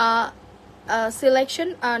সিলেকশন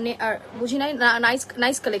বুঝি নাই,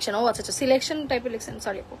 নাইস কালেকশন। ও আচ্ছা সিলেকশন টাইপের লিখছেন,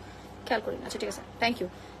 সরি আপু খেয়াল করি না। আচ্ছা ঠিক আছে,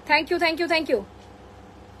 থ্যাংক ইউ।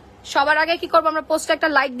 সবার আগে কি করবো আমরা, পোস্টে একটা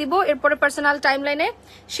লাইক দিব, এরপরে পার্সোনাল টাইমলাইনে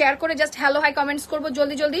শেয়ার করে জাস্ট হ্যালো হাই কমেন্টস করবো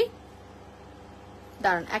জলদি।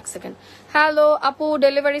 দাঁড়ান এক সেকেন্ড। হ্যালো আপু,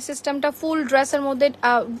 ডেলিভারি সিস্টেমটা ফুল ড্রেসের মধ্যে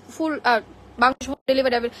ফুল বাংলাদেশ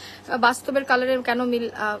ডেলিভারি, বাস্তবের কালারের কেন মিল?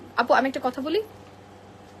 আপু আমি একটা কথা বলি,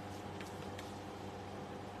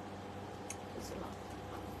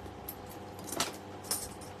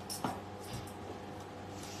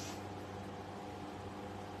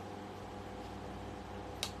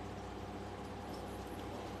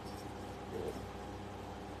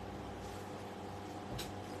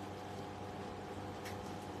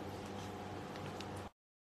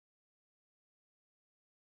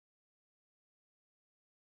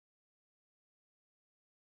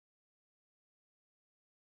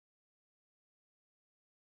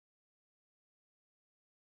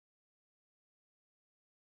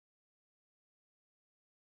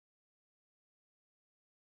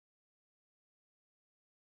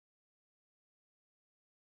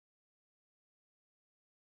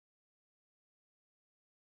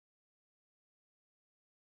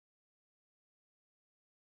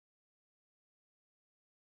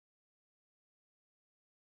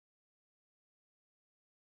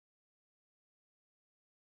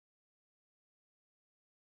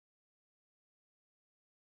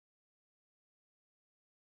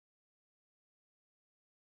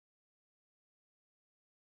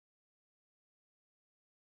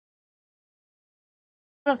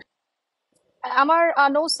 আমার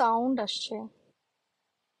নো সাউন্ড আসছে।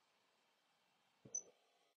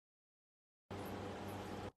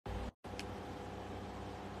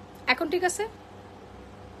 এখন ঠিক আছে?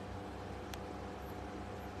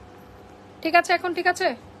 এখন ঠিক আছে?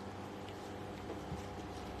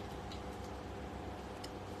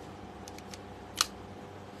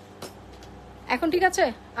 এখন ঠিক আছে?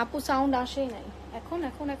 আপু সাউন্ড আসেই নাই।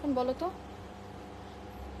 এখন বলো তো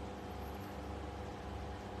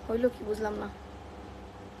হইলো কি, বুঝলাম না।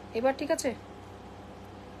 এবার ঠিক আছে?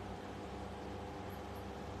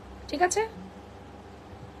 ঠিক আছে।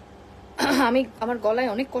 আমার গলায়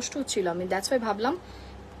অনেক কষ্ট হচ্ছিল, আমি দ্যাটস ওয়াই ভাবলাম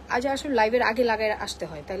আজ আসলে লাইভের আগে লাগায় আসতে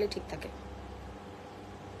হয়, তাইলে ঠিক থাকে।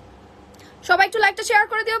 সবাই একটু লাইভটা শেয়ার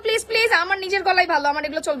করে দিও প্লিজ। আমার নিজের গলাই ভালো, আমার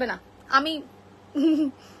এগুলো চলবে না। আমি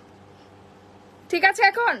ঠিক আছে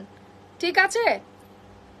এখন? ঠিক আছে?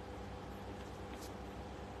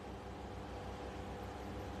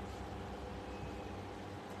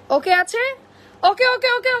 ওকে আছে?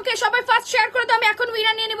 ওকে সবাই ফার্স্ট শেয়ার করে দাও, আমি এখন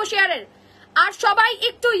উইনার নিয়ে নিব শেয়ারের। আর সবাই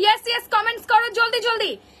একটু ইয়েস কমেন্টস করো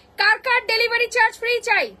জলদি। কার ডেলিভারি চার্জ ফ্রি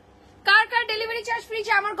চাই?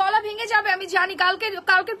 আমার গলা ভেঙে যাবে আমি জানি,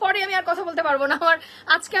 কালকের পরে আমি আর কথা বলতে পারবো না।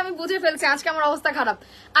 আজকে আমি বুঝে ফেলছি, আজকে আমার অবস্থা খারাপ।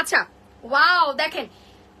 আচ্ছা ওয়াও, দেখেন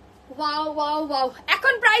ওয়াও।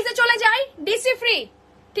 এখন প্রাইসে চলে যাই, ডিসি ফ্রি।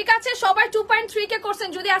 ঠিক আছে, সবাই 2.3 কে করছেন।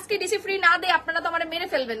 যদি আজকে ডিসি ফ্রি না দেয় আপনারা তো আমার মেরে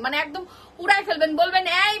ফেলবেন, মানে একদম উড়াই ফেলবেন, বলবেন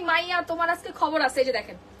এই মাইয়া তোমার আজকে খবর আছে। এই যে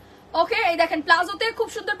দেখেন, ওকে, এই দেখেন প্লাজোতে খুব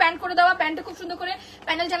সুন্দর প্যান্ট করে দেওয়া, প্যান্টে খুব সুন্দর করে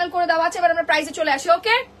প্যানেল চ্যানেল করে দেওয়া আছে। এবার আমরা প্রাইসে চলে আসি।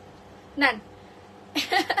 ওকে নেন,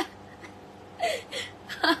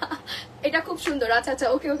 এটা খুব সুন্দর। আচ্ছা আচ্ছা,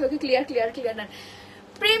 ওকে ওকে ওকে, ক্লিয়ার ক্লিয়ার ক্লিয়ার। নেন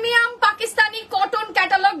প্রিমিয়াম পাকিস্তানি কটন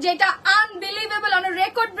ক্যাটালগ, যেটা unbelievable, on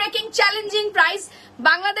record breaking challenging price.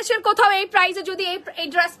 বাংলাদেশের কোথাও এই প্রাইসে যদি এই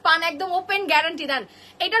ড্রেস পান, একদম ওপেন গ্যারান্টি দেন।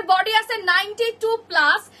 এটার বডি আছে 92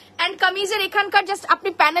 প্লাস এন্ড কামিজের এখানকার জাস্ট আপনি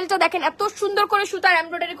প্যানেলটা দেখেন, এত সুন্দর করে সুতার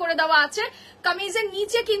এমব্রয়ডারি করে দেওয়া আছে। কামিজের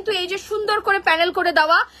নিচে কিন্তু এই যে সুন্দর করে প্যানেল করে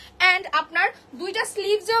দেওয়া, এন্ড আপনার দুইটা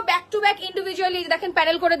স্লিভসেও ব্যাক টু ব্যাক ইন্ডিভিজুয়ালি দেখেন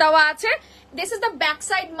প্যানেল করে দেওয়া আছে। This is the back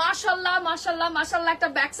side. মাশাআল্লাহ মাশাআল্লাহ মাশাআল্লাহ, একটা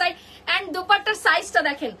ব্যাক সাইড। এন্ড দোপাট্টার সাইজটা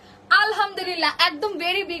দেখেন, আলহামদুলিল্লাহ একদম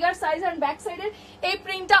very bigger size. And back সাইডের এই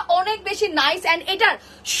প্রিন্টটা অনেক বেশি নাইস। এন্ড এটার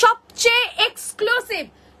সবচেয়ে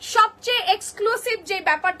এক্সক্লুসিভ যে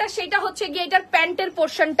ব্যাপারটা সেটা হচ্ছে গিয়ে এটার প্যান্টের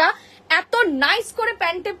পোর্শনটা এত নাইস করে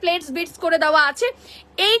প্যান্টে প্লেটস বিটস করে দেওয়া আছে।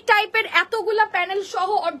 এই টাইপের এতগুলা প্যানেল সহ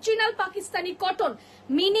original Pakistani cotton,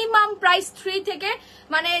 minimum price 3 থেকে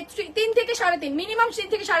মানে 3 থেকে 3.5, মিনিমাম 3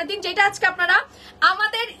 থেকে 3.5, যেটা আজকে আপনারা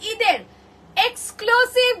আমাদের ঈদের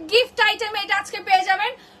এক্সক্লুসিভ গিফট আইটেম এটা আজকে পেয়ে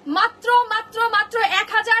যাবেন মাত্র মাত্র মাত্র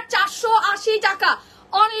 1480 টাকা,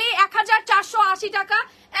 অনলি 1480 টাকা।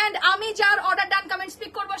 এন্ড আমি যার অর্ডার ডান কমেন্ট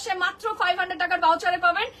স্পিক করবো সে মাত্র 500 টাকার ভাউচারে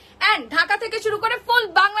পাবেন। এন্ড ঢাকা থেকে শুরু করে ফুল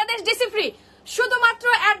বাংলাদেশ ডিসি ফ্রি। শুধুমাত্র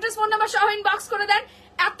অ্যাড্রেস ফোন নাম্বার সহ ইনবক্স করে দেন।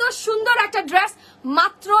 এত সুন্দর একটা ড্রেস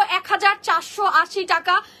মাত্র 1480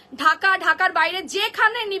 টাকা। ঢাকার বাইরে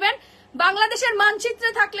যেখানে নিবেন, বাংলাদেশের মানচিত্রে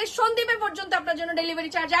থাকলে সন্দ্বীপে পর্যন্ত আপনার জন্য ডেলিভারি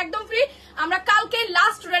চার্জ একদম ফ্রি। আমরা কালকে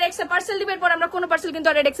লাস্ট রেডেক্সে পার্সেল দিবের পর আমরা কোনো পার্সেল কিন্তু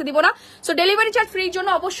রেডেক্সে দিব না। সো ডেলিভারি চার্জ ফ্রির জন্য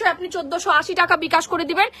অবশ্যই আপনি 1480 টাকা বিকাশ করে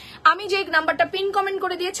দিবেন। আমি যে নাম্বারটা পিন কমেন্ট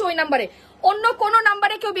করে দিয়েছি ওই নাম্বারে, অন্য কোনো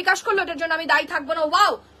নাম্বারে কেউ বিকাশ করলে ওটার জন্য আমি দায়ী থাকবো না।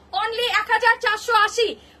 Wow, only 1480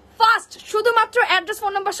 first. শুধুমাত্র অ্যাড্রেস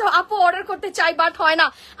ফোন নাম্বার সহ আপু অর্ডার করতে চাই বাট হয় না,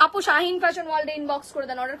 আপু শাহিন ফ্যাশন ওয়ার্ল্ডে ইনবক্স করে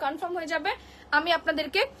দেন, অর্ডার কনফার্ম হয়ে যাবে। আমি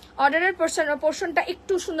আপনাদেরকে অর্ডারের পোর্শনটা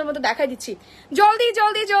একটু সুন্দর মতো দেখাই দিচ্ছি। জলদি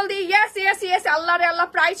জলদি জলদি, ইয়েস ইয়েস ইয়েস। আল্লাহ রে আল্লাহ,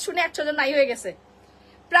 প্রাইস শুনে 100 জন নাই হয়ে গেছে,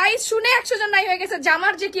 প্রাইস শুনে 100 জন নাই হয়ে গেছে।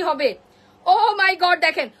 জামার যে কি হবে, ও মাই গড।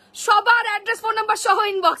 দেখেন সবার অ্যাড্রেস ফোন নাম্বার সহ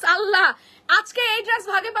ইনবক্স। আল্লাহ, আজকে এই ড্রেস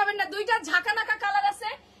ভাগে পাবেন না। দুইটা ঝাঁকানাকা কালার আছে,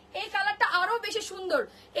 এই কালারটা আরো বেশি সুন্দর,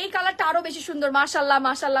 এই কালারটা আরো বেশি সুন্দর। মাশাআল্লাহ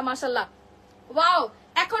মাশাআল্লাহ মাশাআল্লাহ, ওয়াও।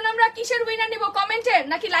 এখন আমরা কিসের উইনার নিব, কমেন্টের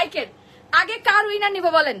নাকি লাইকের? আগে কার উইনার নিব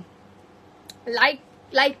বলেন? Like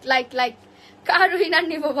like like like. কার উইনার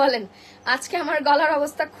নিব বলেন? আজকে আমার গলার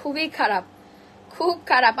অবস্থা খুবই খারাপ, খুব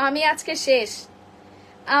খারাপ। আমি আজকে শেষ,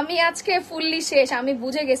 আমি আজকে ফুললি শেষ। আমি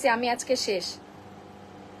বুঝে গেছি আমি আজকে শেষ,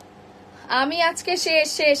 আমি আজকে শেষ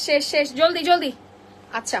শেষ শেষ শেষ। জলদি জলদি।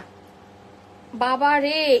 আচ্ছা বাবা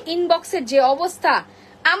রে, ইনবক্সের যে অবস্থা।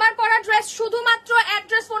 আমার পরা ড্রেস শুধুমাত্র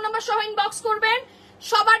অ্যাড্রেস ফোন নাম্বার সহ ইনবক্স করবেন,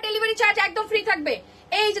 সবার ডেলিভারি চার্জ একদম ফ্রি থাকবে।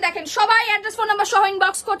 এই যে দেখেন সবাই অ্যাড্রেস ফোন নাম্বার সহ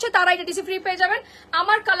ইনবক্স করছে, তারা এটা ডিসি ফ্রি পেয়ে যাবেন।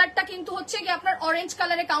 আমার কালারটা কিন্তু হচ্ছে কি আপনার অরেঞ্জ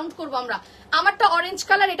কালারে কাউন্ট করবো আমরা। আমারটা অরেঞ্জ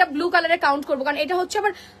কালার, এটা ব্লু কালারে কাউন্ট করবো, কারণ এটা হচ্ছে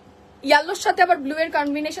আবার ইয়েলোর সাথে আবার ব্লু এর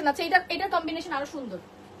কম্বিনেশন আছে। এটার কম্বিনেশন আরো সুন্দর,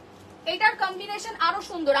 এটার কম্বিনেশন আরো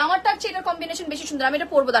সুন্দর। আমারটার চেয়ে এটার কম্বিনেশন বেশি সুন্দর। আমি এটা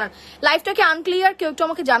পরবো, দাঁড়ান। লাইফটাকে আনক্লিয়ার, কেউ একটু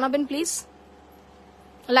আমাকে জানাবেন প্লিজ।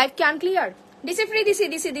 লাইফ কি আনক্লিয়ার? ডিসি ফ্রি দিছি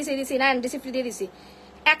দিছি দিছি দিছি, না ডিসি ফ্রি দিয়ে দিছি।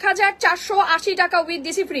 1480 টাকা উইথ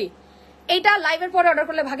ডিসি ফ্রি। এইটা লাইভের পরে অর্ডার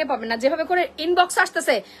করলে ভাগে পাবেন না, যেভাবে করে ইনবক্স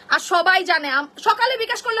আসতেছে। আর সবাই জানে সকালে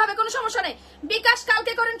বিকাশ করলে হবে, কোনো সমস্যা নেই। বিকাশ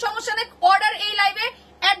কালকে করেন, সমস্যা নেই। অর্ডার এই লাইভে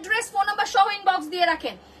অ্যাড্রেস ফোন নাম্বার সহ ইনবক্স দিয়ে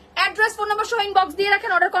রাখেন, অ্যাড্রেস ফোন নাম্বার সহ ইনবক্স দিয়ে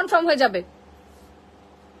রাখেন, অর্ডার কনফার্ম হয়ে যাবে।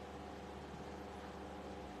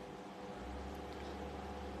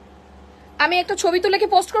 আমি একটা ছবি তুলে কি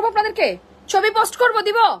পোস্ট করবো আপনাদেরকে? ছবি পোস্ট করবো,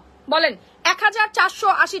 দিব বলেন?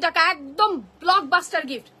 1480 টাকা, একদম ব্লকবাস্টার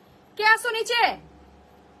গিফট। কে আসো নিচে?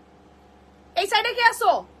 এই সাইডে কে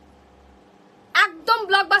আসো? একদম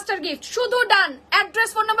ব্লকবাস্টার গিফট। শুধু ডান, অ্যাড্রেস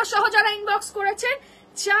ফোন নাম্বার সহ যারা ইনবক্স করেছেন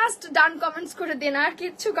জাস্ট ডান কমেন্টস করে দিন, আর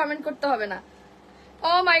কিচ্ছু কমেন্ট করতে হবে না।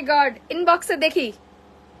 ও মাই গড, ইনবক্সে দেখি,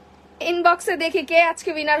 ইনবক্সে দেখি কে আজকে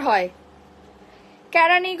উইনার হয়।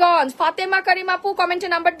 কেরানীগঞ্জ ফাতেমা করিম আপু কমেন্টে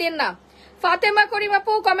নাম্বার দেন না, ফাতেমা করিম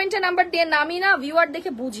আপু কমেন্টে নাম্বার দেন না। আমি না ভিউয়ার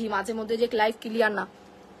দেখে বুঝি মাঝে মধ্যে যে লাইভ ক্লিয়ার না।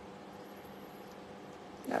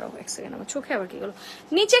 দাঁড়াও এক সেকেন্ড, আমার চোখে আবার কি গেল।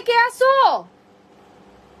 নিচে কে আসো?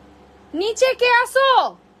 নিচে কে আসো?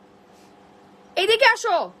 এইদিকে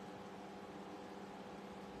আসো।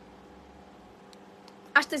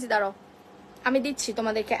 আসতেছি, দাঁড়াও আমি দিচ্ছি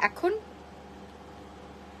তোমাদেরকে এখন।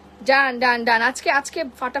 ডান ডান ডান। আজকে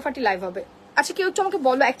ফাটাফাটি লাইভ হবে। আচ্ছা কেউ একটু আমাকে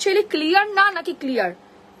বলো, অ্যাকচুয়ালি ক্লিয়ার না নাকি ক্লিয়ার?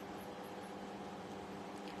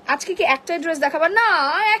 আজকে কি একটা ড্রেস দেখাবার না,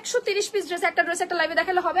 130 পিস ড্রেস, একটা ড্রেস একটা লাইভে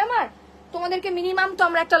দেখালে হবে আমার? তোমাদেরকে মিনিমাম তো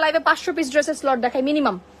আমরা একটা লাইভে 500 পিস ড্রেসের স্লট দেখাই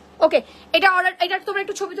মিনিমাম। ওকে, এটা অর্ডার, এটা তোমরা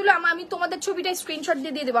একটু ছবি তুলে আমি তোমাদের ছবিটা স্ক্রিনশট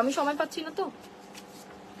দিয়ে দেবো, আমি সময় পাচ্ছি না তো।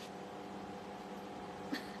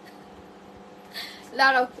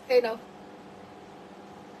 দাঁড়াও, এই নাও,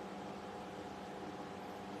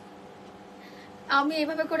 আমি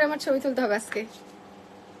এইভাবে করে আমার ছবি তুলতে হবে আজকে,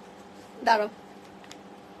 দাঁড়াও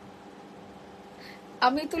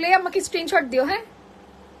আমি তুলে আমাকে স্ক্রিনশট দিও। হ্যাঁ,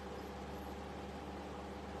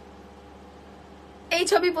 এই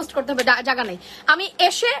ছবি পোস্ট করতে হবে, জায়গা নেই। আমি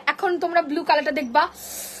এসে এখন তোমরা ব্লু কালারটা দেখবা,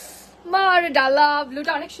 মার ডালা,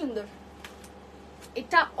 ব্লুটা অনেক সুন্দর,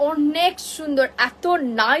 এটা অনেক সুন্দর, এত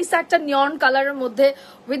নাইস একটা নিয়ন কালারের মধ্যে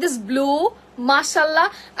উইথ দিস ব্লু, মাশাআল্লাহ।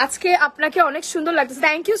 আজকে আপনাকে অনেক সুন্দর লাগতেছে।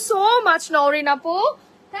 Thank you so much Nowrin আপু,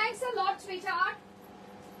 thanks a lot sweetheart,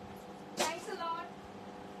 thanks a lot.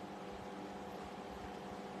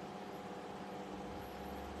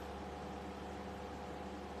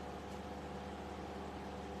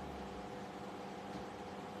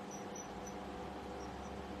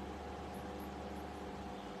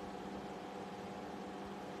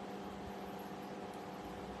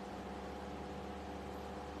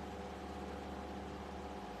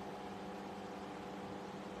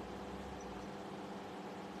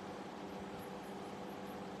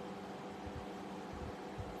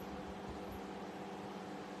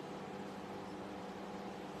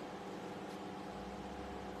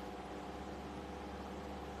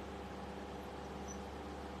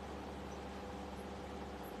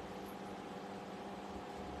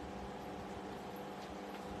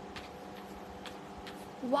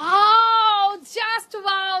 Wow, just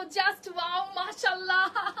wow, just wow,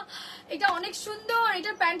 মাশাআল্লাহ, এটা অনেক সুন্দর,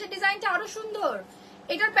 এটার প্যান্টের ডিজাইনটা আরো সুন্দর,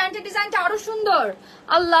 এটার প্যান্টের ডিজাইনটা আরো সুন্দর।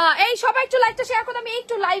 আল্লাহ, এই সবাই একটু লাইভটা শেয়ার করো, আমি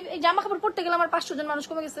একটু লাইভ, এই জামা কাপড় পরতে গেলে আমার 500 জন মানুষ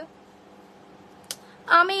কমে গেছে।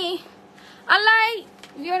 আমি আল্লাহ, এই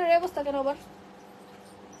ভিউয়ারের অবস্থা কেন আবার?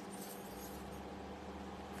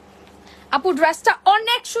 আপু ড্রেসটা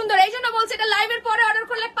অনেক সুন্দর, এই জন্য বলছি এটা লাইভের পরে অর্ডার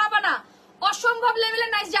করলে পাবা না, অসম্ভব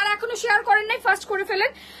লেভেলের নাইস। যারা এখনো শেয়ার করেন নাই ফার্স্ট করে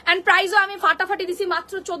ফেলেন। এন্ড প্রাইসও আমি ফাটাফাটি দিছি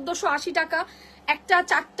মাত্র 1480 টাকা, একটা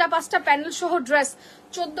 4টা 5টা প্যানেল সহ ড্রেস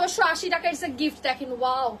 1480 টাকা। It's a gift. দেখেন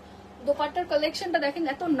ওয়াও, দোপাট্টার কালেকশনটা দেখেন,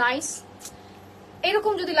 এত নাইস।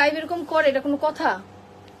 এরকম যদি লাইভ এরকম করে, এটা কোনো কথা?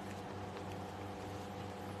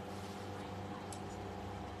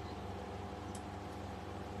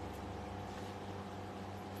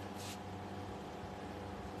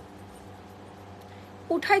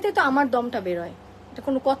 উঠাইতে তো আমার দমটা বেরোয়, এটা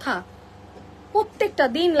কোনো কথা? প্রত্যেকটা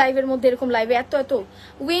দিন লাইভের মধ্যে এরকম লাইভে এত এত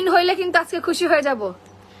উইন হইলে কিন্তু আজকে খুশি হয়ে যাব।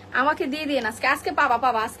 আমাকে দিয়ে দিন আজকে, আজকে পাবা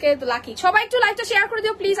পাবা, আজকে তো লাকি। সবাই একটু লাইভটা শেয়ার করে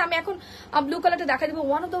দিও প্লিজ। আমি এখন ব্লু কালারটা দেখা দিব,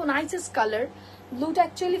 one of the nicest colour. ব্লুটা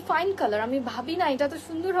অ্যাকচুয়ালি ফাইন কালার, আমি ভাবি না এটা তো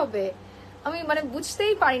সুন্দর হবে, আমি মানে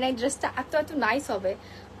বুঝতেই পারি না এই ড্রেসটা এত এত নাইস হবে।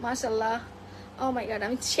 মাশাআল্লাহ, ও মাই গড,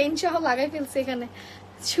 আমি চেইন সহ লাগাই ফেলছি এখানে,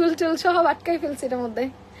 চুল টুল সহ আটকাই ফেলছি এটার মধ্যে,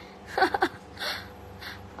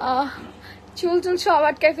 চুল টুল সব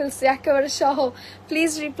আটকাই ফেলছি একেবারে সহ।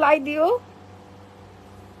 প্লিজ রিপ্লাই দিও।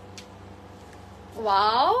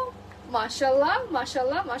 ওয়াও, মাশাআল্লাহ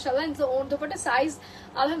মাশাআল্লাহ মাশাআল্লাহ। ওর দোপাট্টা সাইজ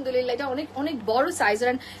আলহামদুলিল্লাহ এটা অনেক অনেক বড় সাইজ।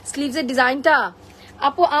 আর স্লিভস এর ডিজাইনটা,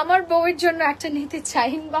 আপু আমার বউয়ের জন্য একটা নিতে চাই,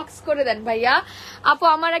 ইনবক্স করে দেন ভাইয়া। আপু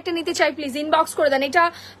আমার একটা নিতে চাই, প্লিজ ইনবক্স করে দেন। এটা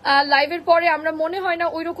লাইভের পরে আমরা মনে হয় না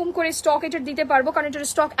ওইরকম করে স্টক এটা দিতে পারবো, কারণ এটার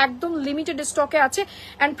স্টক একদম লিমিটেড স্টকে আছে।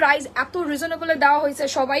 অ্যান্ড প্রাইস এত রিজনেবলে দেওয়া হয়েছে,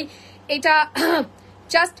 সবাই এটা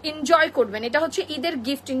জাস্ট এনজয় করবেন। এটা হচ্ছে ঈদের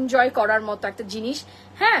গিফট, এনজয় করার মতো একটা জিনিস।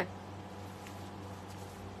 হ্যাঁ,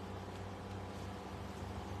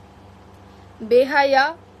 বেহাইয়া,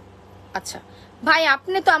 আচ্ছা ভাই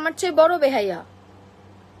আপনি তো আমার চেয়ে বড় বেহাইয়া।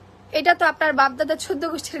 এটা তো আপনার বাপদাদা 14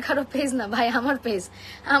 গোষ্ঠীর কারো পেজ না ভাই, আমার পেজ,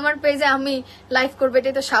 আমার পেজে আমি লাইভ করবো,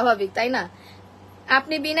 এটাই তো স্বাভাবিক তাই না?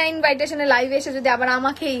 আপনি বিনা ইনভাইটেশনে লাইভে এসে যদি আবার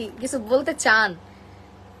আমাকেই কিছু বলতে চান,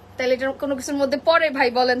 তাহলে এটা কোনো কিছুর মধ্যে পড়ে ভাই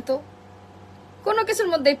বলেন তো? কোনো কিছুর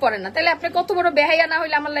মধ্যেই পড়ে না। তাহলে আপনি কত বড় বেহাইয়া না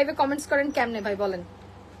হইলে আমার লাইভে কমেন্টস করেন কেমনে ভাই বলেন?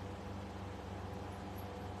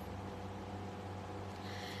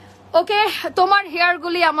 ওকে, তোমার হেয়ার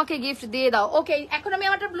গুলি আমাকে গিফট দিয়ে দাও। ওকে, এখন আমি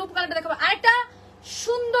আমার ব্লু কালারটা দেখাবো। আরেকটা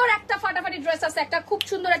সুন্দর একটা ফাটাফাটি ড্রেস আছে, একটা খুব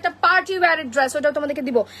সুন্দর একটা পার্টি ওয়্যারের ড্রেস, ওটাও তোমাদেরকে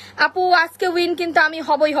দিব। আপু আজকে উইন কিন্তু আমি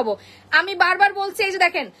হবই হব। আমি বারবার বলছি, এই যে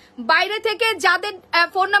দেখেন বাইরে থেকে যাদের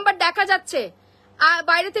ফোন নাম্বার দেখা যাচ্ছে,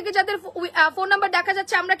 বাইরে থেকে যাদের ফোন নাম্বার দেখা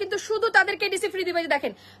যাচ্ছে, আমরা কিন্তু শুধু তাদেরকে ডিসি ফ্রি দিবে।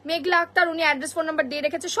 দেখেন মেঘলা আক্তার, উনি অ্যাড্রেস ফোন নাম্বার দিয়ে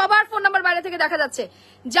রেখেছে, সবার ফোন নাম্বার বাইরে থেকে দেখা যাচ্ছে।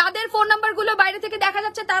 যাদের ফোন নাম্বার গুলো বাইরে থেকে দেখা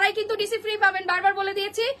যাচ্ছে তারাই কিন্তু ডিসি ফ্রি পাবেন। বারবার বলে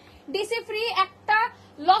দিয়েছি, ডিসি ফ্রি একটা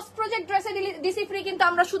লস প্রজেক্ট ড্রেসে ডিসি ফ্রি কিন্তু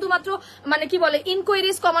আমরা শুধুমাত্র মানে কি বলে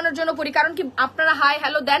ইনকোয়ারিজ কমানোর জন্য করি, কারণ কি আপনারা হাই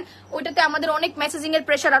হ্যালো দেন, ওইটাতে আমাদের অনেক মেসেজিং এর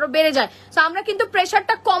প্রেশার আরো বেড়ে যায়। তো আমরা কিন্তু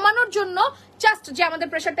প্রেশারটা কমানোর জন্য জাস্ট যে আমাদের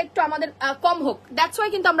প্রেশারটা একটু আমাদের কম হোক, দ্যাটস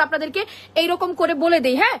ওয়াই কিন্তু আমরা আপনাদেরকে এইরকম করে বলে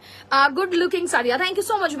দিই। হ্যাঁ, good looking Sariya, thank you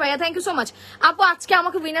so much ভাইয়া, থ্যাংক ইউ সো মাচ। আপু আজকে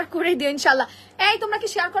আমাকে উইনার করে দিও ইনশাল্লাহ। এই তোমরা কি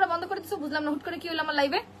শেয়ার করা বন্ধ করে দিচ্ছ? বুঝলাম না, হুট করে কি হলো আমার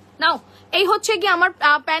লাইভে। নাও এই হচ্ছে কি আমার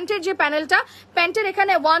প্যান্টের যে প্যানেলটা, প্যান্টের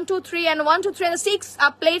এখানে 1 2 3 and 1 2 3 and 6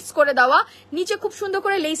 প্লেটস করে দেওয়া, নিচে খুব সুন্দর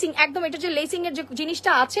করে লেসিং, একদম এটা যে লেসিং এর যে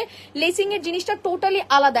জিনিসটা আছে, লেসিং এর জিনিসটা টোটালি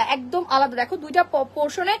আলাদা, একদম আলাদা। দেখো দুইটা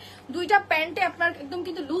পোর্শনে দুইটা প্যান্টে আপনার একদম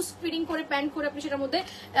কিন্তু লুজ ফিটিং করে প্যান্ট করে আপনি সেটার মধ্যে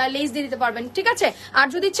লেস দিয়ে দিতে পারবেন, ঠিক আছে। আর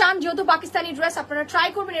যদি চান, যেহেতু পাকিস্তানি ড্রেস, আপনারা ট্রাই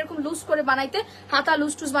করবেন এরকম লুজ করে বানাইতে, হাতা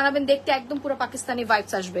লুজ টুজ বানাবেন, দেখতে একদম পুরো পাকিস্তানি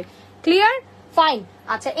ভাইবস আসবে। Clear, fine.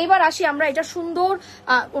 আচ্ছা এবার আসি আমরা, এটা সুন্দর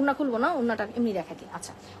ওড়না খুলবো না, ওড়নাটা এমনি দেখাই।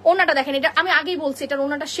 আচ্ছা ওড়নাটা দেখেন, এটা আমি আগেই বলছি এটার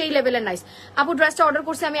ওড়নাটা সেই লেভেলের নাইস। আপু ড্রেসটা অর্ডার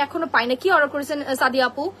করছি, আমি এখনো পাই না, কি অর্ডার করেছেন সাদিয়া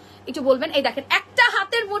আপু একটু বলবেন। এই দেখেন একটা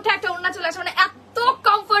হাতের মুঠে একটা ওড়না চলে আসে, মানে এত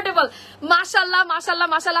কমফোর্টেবল, মাশাআল্লাহ মাশাআল্লাহ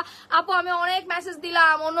মাশাআল্লাহ। আপু আমি অনেক মেসেজ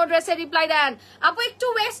দিলাম, অন্য ড্রেসে রিপ্লাই দেন। আপু একটু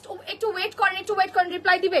ওয়েট করেন,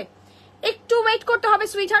 রিপ্লাই দিবে, একটু ওয়েট করতে হবে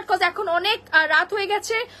সুইটহার্ট, কজ এখন অনেক রাত হয়ে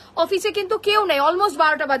গেছে, অফিসে কিন্তু কেউ নেই, অলমোস্ট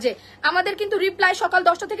 12টা বাজে। আমাদের কিন্তু রিপ্লাই সকাল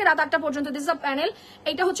 10টা থেকে রাত 8টা পর্যন্ত। দিস ইজ আ প্যানেল,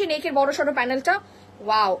 এটা হচ্ছে নেকের বড় সড়ো প্যানেলটা।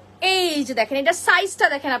 ওয়াও, এই যে দেখেন এটা সাইজটা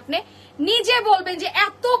দেখেন, আপনি নিজে বলবেন যে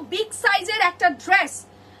এত বিগ সাইজের একটা ড্রেস,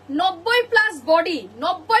 90+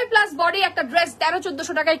 বডি একটা ড্রেস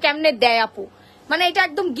 1300-1400 টাকায় কেমনে দেয় আপু? মানে এটা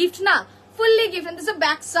একদম গিফট না, fully gift. And this is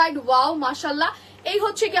back side, wow মাশাআল্লাহ। এই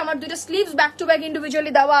হচ্ছে কি আমার দুইটা sleeves back to back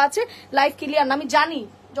individually দেওয়া আছে, লাইভ ক্লিয়ার না, আমি জানি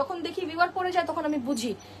যখন দেখি ভিউয়ার পরে যায় তখন আমি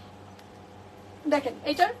বুঝি। দেখেন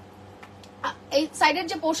এইটার এই সাইডের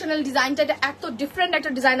যে পোর্শনাল ডিজাইনটা, এটা এত ডিফারেন্ট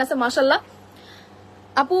একটা ডিজাইন আছে মাশাআল্লাহ।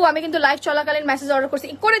 আপু আমি কিন্তু লাইভ চলাকালীন মেসেজ অর্ডার করছি,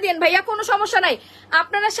 করে দিন ভাইয়া, কোনো সমস্যা নাই।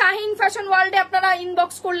 আপনারা শাহিন ফ্যাশন ওয়ার্ল্ডে আপনারা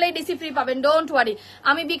ইনবক্স করলেই ডিসি ফ্রি পাবেন, ডোন্ট ওয়ারি।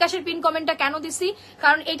 আমি বিকাশের পিন কমেন্টটা কেন দিছি,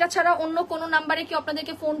 কারণ এটা ছাড়া অন্য কোনো নাম্বারে কেউ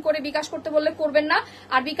আপনাদেরকে ফোন করে বিকাশ করতে বললে করবেন না।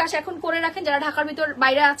 আর বিকাশ এখন করে রাখেন, যারা ঢাকার ভিতর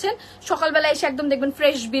বাইরে আছেন, সকালবেলা এসে একদম দেখবেন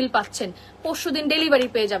ফ্রেশ বিল পাচ্ছেন, পরশুদিন ডেলিভারি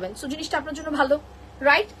পেয়ে যাবেন। সো জিনিসটা আপনার জন্য ভালো,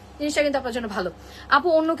 রাইট? জিনিসটা কিন্তু আপনার জন্য ভালো। আপু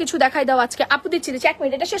অন্য কিছু দেখাই দাও আজকে। আপু দিচ্ছি 1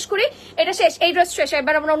 মিনিট, এটা শেষ করি, এটা শেষ, এই ড্রেস শেষ,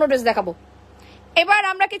 এবার আমরা অন্য ড্রেস দেখাবো। এবার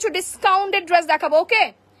আমরা কিছু ডিসকাউন্টেড ড্রেস দেখাবো, ওকে?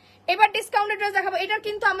 এবার ডিসকাউন্টেড ড্রেস দেখাবো। এটার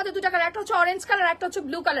কিন্তু আমাদের দুটা কালার, একটা হচ্ছে অরেঞ্জ কালার, একটা হচ্ছে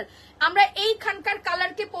ব্লু কালার। আমরা এইখানকার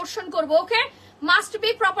কালারকে পোর্শন করবো, ওকে? মাস্ট বি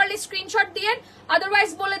প্রপারলি স্ক্রিনশট দিয়েন, আদারওয়াইজ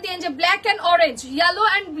বলে দিয়েন যে black and orange, yellow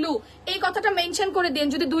and blue, এই কথাটা মেনশন করে দিন।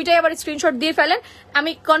 যদি দুইটাই আবার স্ক্রিনশট দিয়ে ফেলেন,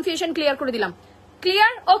 আমি কনফিউশন ক্লিয়ার করে দিলাম।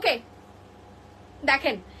 ক্লিয়ার, ওকে?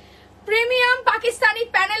 দেখেন প্রিমিয়াম পাকিস্তানি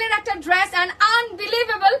প্যানেলের একটা dress, and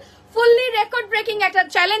unbelievable, fully record breaking একটা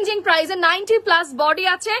চ্যালেঞ্জিং প্রাইসে, 90+ বডি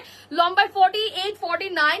আছে, লম্বায় 48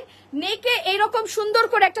 49, নেকে এরকম সুন্দর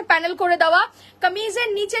করে একটা প্যানেল করে দেওয়া, কামিজের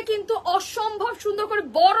নিচে কিন্তু অসম্ভব সুন্দর করে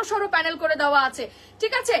বড় সড়ো প্যানেল করে দেওয়া আছে,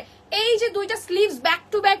 ঠিক আছে। এই যে দুইটা sleeves back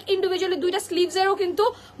to back individually, দুইটা স্লিভস এরও কিন্তু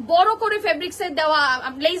বড় করে ফেব্রিক্স এর দেওয়া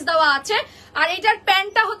লেস দেওয়া আছে। আর এটার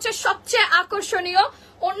প্যান্টটা হচ্ছে সবচেয়ে আকর্ষণীয়,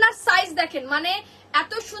 ওনার সাইজ দেখেন, মানে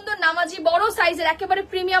এত সুন্দর নামাজি বড় সাইজের, একেবারে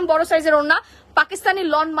প্রিমিয়াম বড় সাইজের ওড়না। পাকিস্তানি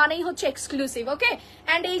লন মানেই হচ্ছে এক্সক্লুসিভ, ওকে?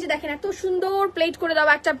 এন্ড এই যে দেখেন এত সুন্দর প্লেট করে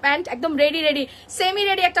দেওয়া একটা প্যান্ট, একদম রেডি সেমি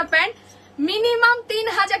রেডি একটা প্যান্ট। মিনিমাম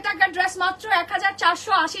 3000 টাকার ড্রেস মাত্র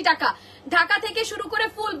 1480 টাকা। ঢাকা থেকে শুরু করে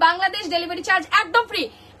ফুল বাংলাদেশ ডেলিভারি চার্জ একদম ফ্রি।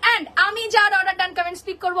 এন্ড আমি যার অর্ডার ডান কমেন্ট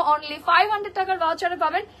স্পিক করবো, অনলি 500 টাকার ভাউচারে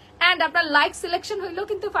পাবেন। এন্ড আপনার লাইক সিলেকশন হইলো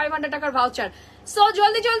কিন্তু 500 টাকার ভাউচার। সো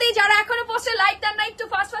জলদি যারা এখনো পোস্টে লাইক দেন না, একটু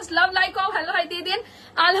ফাস্ট লাভ লাইক ও হ্যালো হাই দিয়ে দিন।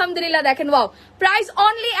 আলহামদুলিল্লাহ দেখেন, ওয়াও, প্রাইস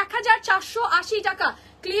অনলি 1480 টাকা।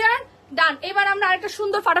 ক্লিয়ার, ডান। এবার আমরা আরেকটা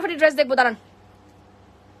সুন্দর ফাটাফাটি ড্রেস দেখবো, দাঁড়ান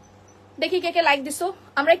দেখি কে লাইক দিছো,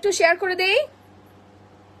 আমরা একটু শেয়ার করে দেই।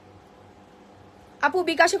 আপু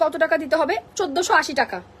বিকাশে কত টাকা দিতে হবে? 1480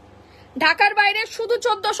 টাকা। ঢাকার বাইরে শুধু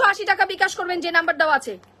 1480 টাকা বিকাশ করবেন, যে নাম্বার দেওয়া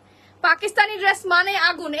আছে। পাকিস্তানি ড্রেস মানে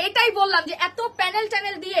আগুন, এটাই বললাম যে এত প্যানেল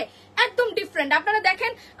ট্যানেল দিয়ে একদম ডিফারেন্ট। আপনারা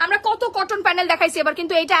দেখেন আমরা কত কটন প্যানেল দেখাইছি এবার,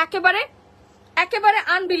 কিন্তু এটা একেবারে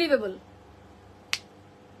আনবিলিভেবল।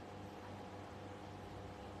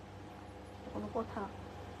 কোনো কথা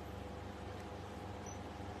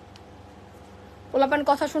ওলাপান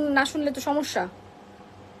কথা না শুনলে তো সমস্যা।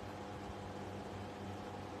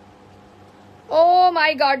 ও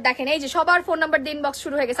মাই গড, দেখেন এই যে সবার ফোন নাম্বার দিয়ে ইনবক্স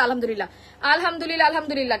শুরু হয়ে গেছে।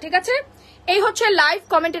 আলহামদুলিল্লাহ, ঠিক আছে। এই হচ্ছে লাইভ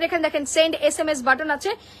কমেন্টের এখানে দেখেন সেন্ড SMS বাটন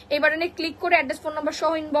আছে, এই বাটনে ক্লিক করে অ্যাড্রেস ফোন নাম্বার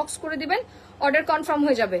সহ ইনবক্স করে দিবেন, অর্ডার কনফার্ম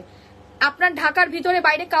হয়ে যাবে। আপনার ঢাকার ভিতরে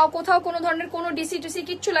বাইরে কোথাও কোনো ধরনের কোনো ডিসি টিসি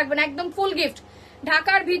কিচ্ছু লাগবে না, একদম ফুল গিফট।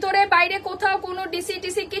 ঢাকার ভিতরে বাইরে কোথাও কোনো ডিসি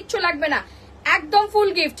টিসি কিচ্ছু লাগবে না, একদম ফুল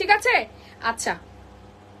গিফট, ঠিক আছে। আচ্ছা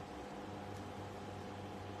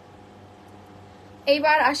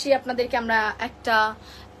এইবার আসি আপনাদেরকে আমরা একটা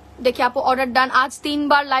দেখি। আপু অর্ডার ডান, আজ 3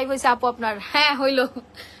 বার লাইভ হয়েছে আপু আপনার। হ্যাঁ হইলো।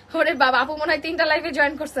 ওরে বাবা, আপু মনে হয় 3টা লাইভে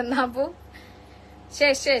জয়েন করছেন না আপু?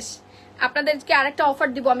 শেষ শেষ। আপনাদেরকে আরেকটা অফার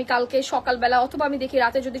দিব আমি কালকে সকালবেলা, অথবা আমি দেখি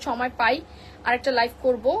রাতে যদি সময় পাই আরেকটা লাইভ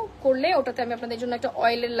করলে ওটাতে আমি আপনাদের জন্য একটা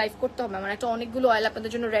অয়েলের লাইভ করতে হবে। আমার একটা অনেকগুলো অয়েল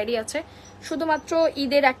আপনাদের জন্য রেডি আছে, শুধুমাত্র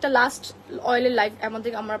ঈদের একটা লাস্ট অয়েলের লাইভ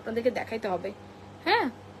আমার আপনাদেরকে দেখাইতে হবে। হ্যাঁ,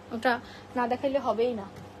 ওটা না দেখাইলে হবেই না।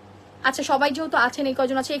 আচ্ছা, সবাই যেহেতু আছেন, এই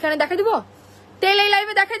কজন আছে, এখানে দেখা দিব তেল, এই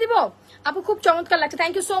লাইভে দেখাই দিব। আপু খুব চমৎকার লাগছে,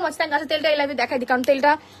 thank you so much. Thank. আচ্ছা, তেলটা এই লাইভে দেখাই দিই, কারণ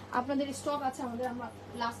তেলটা আপনাদের স্টক আছে, আমাদের আমরা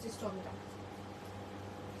লাস্ট স্টক এটা।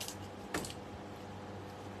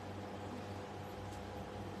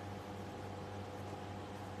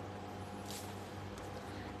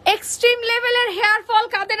 এক্সট্রিম লেভেলের হেয়ার ফল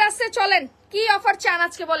কাদের আছে? চলেন, কি অফার চান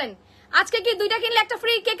আজকে বলেন? আজকে কি 2টা কিনলে একটা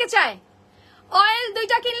ফ্রি? কে কে চায় অয়েল?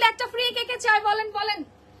 2টা কিনলে একটা ফ্রি কে কে চায় বলেন বলেন?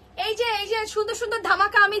 এই যে সুন্দর সুন্দর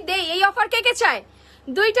ধামাকা আমি দেই, এই অফার কে কে চায়?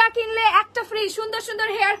 2টা কিনলে একটা ফ্রি, সুন্দর সুন্দর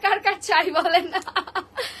হেয়ার কার চাই বলেন?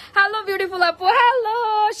 হ্যালো বিউটিফুল আপু, হ্যালো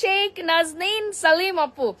শেখ নাজনীন সালিম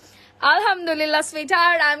আপু। আলহামদুলিল্লাহ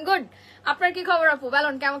সুইটহার্ট, আই এম গুড। আপনার কি খবর আপু?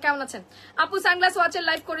 বলুন, কেমন আছেন আপু? সানগ্লাস ওয়াচের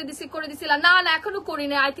লাইভ করে দিছিলাম না? এখনো করি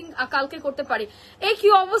না, আই থিঙ্ক কালকে করতে পারি। এই কি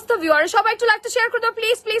অবস্থা ভিউয়ার, সবাই একটু লাইভটা শেয়ার করে দাও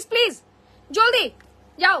প্লিজ প্লিজ প্লিজ, জলদি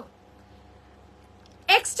যাও।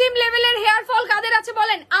 এক্সট্রিম লেভেলের হেয়ার ফল কাদের আছে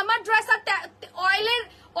বলেন? আমার ড্রেস আর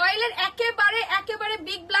অয়েলের একেবারে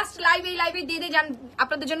বিগ ব্লাস্ট লাইভ, এই লাইভে দিয়ে যান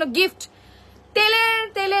আপনাদের জন্য গিফট।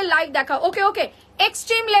 তেলের লাইভ দেখা। ওকে,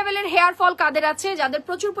 এক্সট্রিম লেভেলের হেয়ার ফল কাদের আছে? যাদের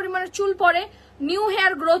প্রচুর পরিমাণে চুল পড়ে, নিউ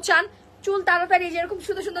হেয়ার গ্রো চান, চুল তাড়াতাড়ি যেরকম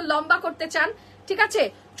সুন্দর সুন্দর লম্বা করতে চান, ঠিক আছে,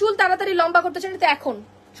 চুল তাড়াতাড়ি লম্বা করতে চান, এটা এখন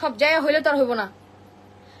সব জায়গায় হইলে তো আর হইব না।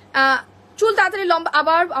 চুল তাড়াতাড়ি লম্বা,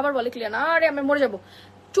 আবার বলে ক্লিয়ার না, আরে আমি মরে যাবো।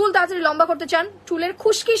 চুল তাড়াতাড়ি লম্বা করতে চান, চুলের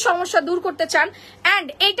খুশকির সমস্যা দূর করতে চান, এন্ড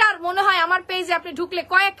এটার মনে হয় আমার পেজে আপনি ঢুকলে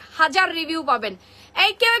কয়েক হাজার রিভিউ পাবেন।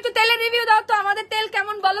 এই কেউ একটু তেলের রিভিউ দাও তো, আমাদের তেল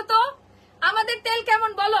কেমন বলো তো, আমাদের তেল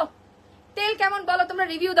কেমন বলো, তেল কেমন বলো, তোমরা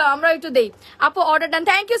রিভিউ দাও, আমরা একটু দেই। আপু order done,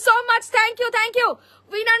 thank you so much, thank you.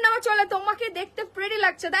 Winner নামে চলে, তোমাকে দেখতে প্রিটি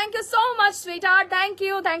লাগছে, thank you so much sweetheart, thank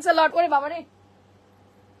you, thanks a লট। ওরে বাবা রে,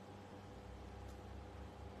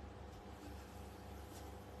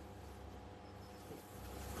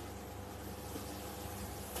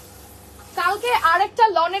 কালকে আরেকটা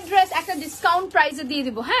লনের ড্রেস একটা ডিসকাউন্ট প্রাইসে দিয়ে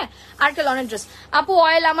দিব। হ্যাঁ, আরেকটা লনের ড্রেস। আপু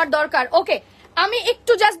অয়েল আমার দরকার। ওকে, আমি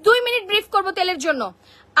একটু জাস্ট 2 মিনিট ব্রিফ করব তেলের জন্য।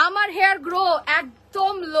 আমার হেয়ার গ্রো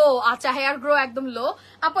একদম লো। আচ্ছা, হেয়ার গ্রো একদম লো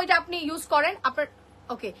আপু, এটা আপনি ইউজ করেন আপনার,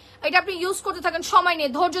 ওকে, এটা আপনি ইউজ করতে থাকেন, সময় নিয়ে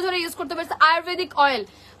ধৈর্য ধরে ইউজ করতে পারেন। Ayurvedic oil,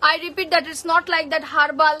 I repeat that, it's not like that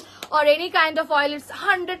herbal or any kind of oil, it's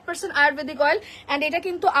 100% Ayurvedic oil. And এটা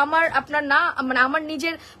কিন্তু আপনার না, মানে আমার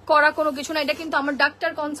নিজের করা কোনো কিছু না, এটা কিন্তু আমার ডাক্তার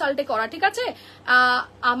কনসাল্টে করা, ঠিক আছে।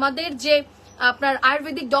 আমাদের যে আপনার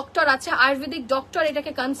আয়ুর্বেদিক ডক্টর আছে, আয়ুর্বেদিক ডক্টর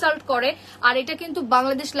এটাকে কনসাল্ট করে, আর এটা কিন্তু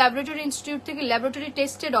বাংলাদেশ ল্যাবরেটরি ইনস্টিটিউট থেকে ল্যাবরেটরি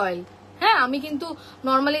টেস্টেড অয়েল। হ্যাঁ, আমি কিন্তু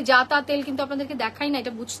নর্মালি যা তা তেল কিন্তু আপনাদেরকে দেখাই না,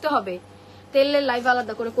 এটা বুঝতে হবে। তেলের লাইভ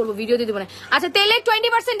আলাদা করে করবো, ভিডিও দিয়ে দেবো না। আচ্ছা, তেলে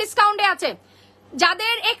 20% ডিসকাউন্টে আছে।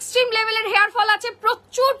 যাদের এক্সট্রিম লেভেলের হেয়ার ফল আছে,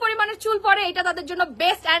 প্রচুর পরিমাণে চুল পড়ে, এটা তাদের জন্য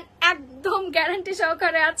বেস্ট এন্ড একদম গ্যারান্টি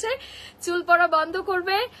সহকারে আছে। চুল পড়া বন্ধ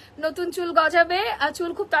করবে, নতুন চুল গজাবে,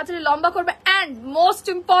 চুল খুব তাড়াতাড়ি লম্বা করবে, এন্ড মোস্ট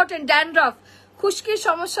ইম্পর্টেন্ট ড্যান্ড্রফ, খুশকির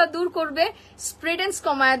সমস্যা দূর করবে, স্প্রেডেন্স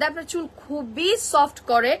কমায় দেয়, আপনার চুল খুবই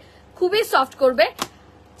সফট করবে।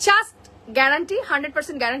 জাস্ট গ্যারান্টি,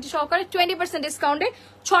 100% গ্যারান্টি সহকারে 20% ডিসকাউন্টে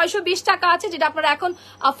 620 টাকা আছে, যেটা আপনারা এখন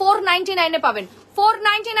 499 এ পাবেন।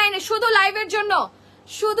 499 এ শুধু লাইভের জন্য,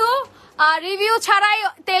 শুধু রিভিউ ছাড়াই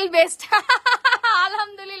তেল বেস্ট।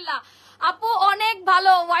 আলহামদুলিল্লাহ আপু, অনেক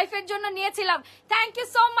ভালো, ওয়াইফের জন্য নিয়েছিলাম, thank you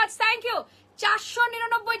so much, thank you.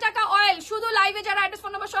 499 টাকা অয়েল, শুধু লাইভে যারা অ্যাড্রেস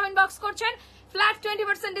ফোন নাম্বার সহ ইনবক্স করছেন, ফ্ল্যাট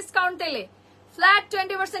 20% ডিসকাউন্ট তেলে, ফ্ল্যাট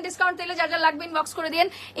 20% ডিসকাউন্ট তেলে যা যা লাগবে ইনবক্স করে দিন।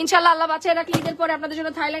 ইনশাল্লাহ আল্লাহ বাঁচিয়ে রাখলে ঈদের পরে আপনাদের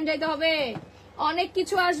জন্য থাইল্যান্ড যাইতে হবে, অনেক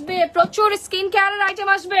কিছু আসবে, প্রচুর স্কিন কেয়ারের আইটেম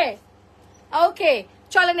আসবে। ওকে,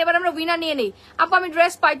 চলেন এবার আমরা উইনার নিয়ে নিই। আপু আমি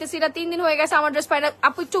ড্রেস পাইতেছি, এটা 3 দিন হয়ে গেছে আমার ড্রেস পাই না।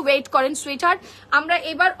 আপু একটু ওয়েট করেন সুইটহার্ট, আমরা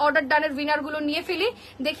এবার অর্ডার ডানের উইনার গুলো নিয়ে ফেলি।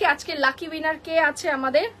 দেখি আজকে লাকি উইনার কে আছে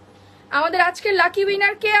আমাদের আজকে লাকি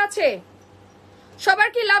উইনার কে আছে? সবার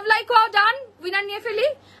কি লাভ লাইক হওয়া ডান? উইনার নিয়ে ফেলি।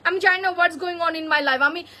 আমি জানি না what's going on in my life.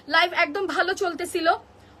 আমি লাইভ একদম ভালো চলতেছিল,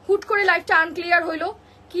 হুট করে লাইভটা আনক্লিয়ার হইলো,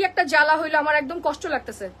 কি একটা জ্বালা হইলো, আমার একদম কষ্ট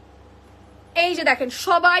লাগতেছে। এই যে দেখেন,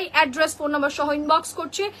 সবাই অ্যাড্রেস ফোন নাম্বার সহ ইনবক্স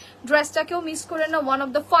করছে। ড্রেসটাকেও মিস করে না, one of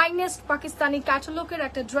the finest Pakistani ক্যাটালগের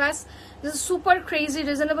একটা ড্রেস, সুপার ক্রেজি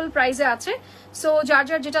রিজনেবল প্রাইসে আছে। সো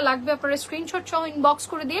যার যেটা লাগবে আপনারা স্ক্রিনশট সহ ইনবক্স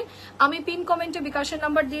করে দিন। আমি পিন কমেন্টে বিকাশের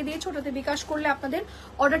নাম্বার দিয়ে দিয়েছি, ওটাতে বিকাশ করলে আপনাদের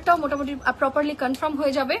অর্ডারটাও মোটামুটি প্রপারলি কনফার্ম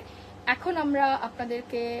হয়ে যাবে। এখন আমরা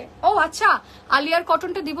আপনাদেরকে ও আচ্ছা আলিয়ার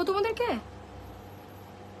কটনটা দিব তোমাদেরকে।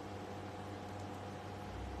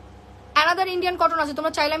 অ্যানাদার ইন্ডিয়ান কটন আছে,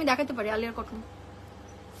 তোমরা চাইলে আমি দেখাতে পারি আলিয়ার কটন।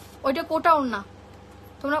 ওইটা কোটা ওর না,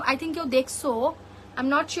 তোমরা আই থিঙ্ক কেউ দেখছো, I am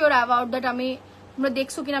not sure about that, আমি তোমরা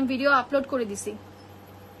দেখছো কিনা, ভিডিও আপলোড করে দিছি।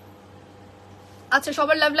 আচ্ছা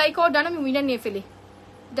সবার লাভ লাইক ও ডান, আমি উইনার নিয়ে ফেলি।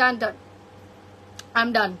 ডান ডান, আই এম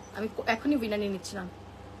ডান, আমি এখনই উইনার নিয়ে নিচ্ছি না।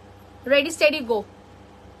 Ready steady go.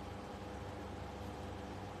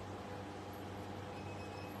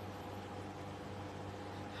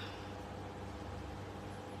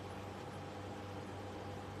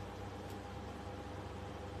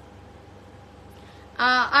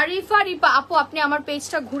 Arifa Ripa আপু, আপনি আমার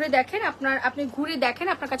পেজটা ঘুরে দেখেন, আপনি ঘুরে দেখেন,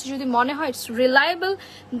 আপনার কাছে যদি মনে হয় ইটস রিলায়েবল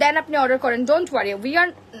দেন আপনি অর্ডার করেন। Don't worry, we are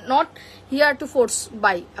not here to force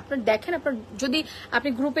by. আপনার দেখেন, আপনার যদি আপনি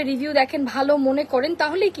গ্রুপে রিভিউ দেখেন ভালো মনে করেন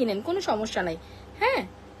তাহলেই কিনেন, কোনো সমস্যা নাই। হ্যাঁ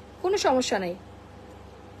কোনো সমস্যা নাই।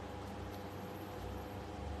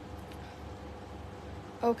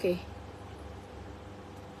 ওকে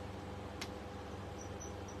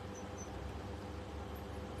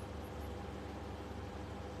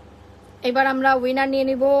এবার আমরা উইনার নিয়ে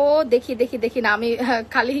নিব। দেখি দেখি দেখি না, আমি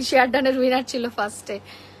খালি শেয়ার ডানের উইনার ছিল ফার্স্টে।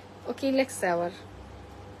 ও কি লেখছে আবার,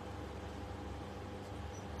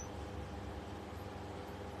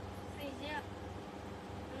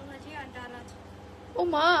 ও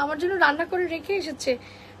মা আমার জন্য রান্না করে রেখে এসেছে,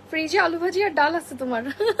 ফ্রিজে আলু ভাজি আর ডাল আছে তোমার।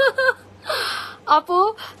 আপু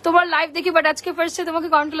তোমার লাইভ দেখি, বাট আজকে ফার্স্টে তোমাকে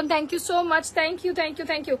কমেন্ট করলাম, thank you so much, thank you thank you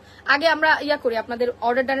thank you. আগে আমরা ইয়া করি, আপনাদের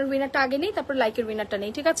অর্ডার ডানের উইনারটা আগে নেই, তারপর লাইকের উইনারটা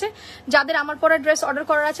নেই, ঠিক আছে? যাদের আমার পরা ড্রেস অর্ডার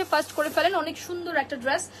করার আছে ফার্স্ট করে ফেলেন। অনেক সুন্দর একটা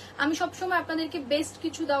ড্রেস, আমি সবসময় আপনাদেরকে বেস্ট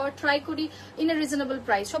কিছু দেওয়ার ট্রাই করি ইন এ রিজনেবল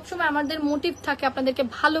প্রাইস। সবসময় আমাদের মোটিভ থাকে আপনাদেরকে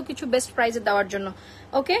ভালো কিছু বেস্ট প্রাইসে দেওয়ার জন্য।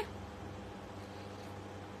 Okay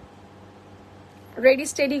ready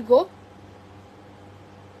steady go.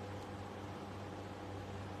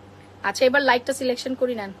 আচ্ছা এবার লাইকটা সিলেকশন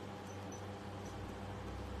করি নেন।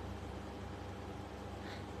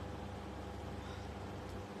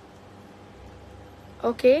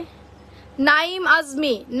 ওকে নাইম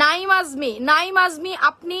আজমি, নাইম আজমি, নাইম আজমি,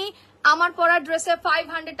 আপনি আমার পরা ড্রেসে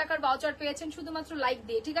 500 টাকার ভাউচার পেয়েছেন শুধুমাত্র লাইক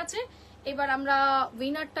দিয়ে, ঠিক আছে? এবার আমরা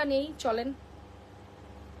উইনারটা নেই, চলেন।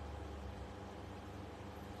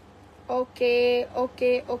 ওকে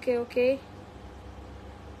ওকে ওকে ওকে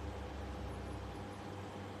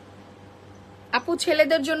আপু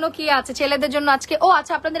ছেলেদের জন্য কি আছে? ছেলেদের জন্য আজকে ও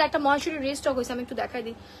আচ্ছা আপনাদের একটা মহেশ্বরী রিস্টক হয়েছে, আমি একটু দেখাই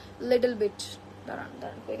দিই লিটল বিট। দাঁড়ান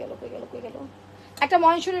দাঁড়ান, কই গেল কই গেল কই গেল, একটা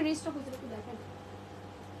মহেশ্বরী রিস্টক হয়েছে, একটু দেখাই দিই।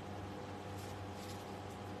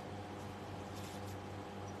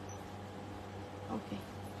 ওকে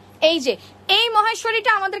এই যে এই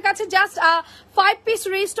মহেশ্বরীটা আমাদের কাছে জাস্ট 5 পিস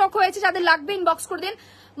রিস্টক হয়েছে, যাদের লাগবে ইনবক্স করে দিন।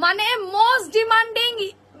 মানে মোস্ট ডিমান্ডিং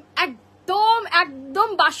একদম একদম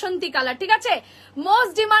বাসন্তী কালার, ঠিক আছে?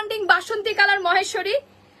 মোস্ট ডিমান্ডিং বাসন্তী কালার মহেশ্বরী,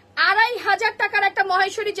 2500 টাকার একটা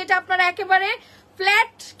মহেশ্বরী, যেটা আপনারা একেবারে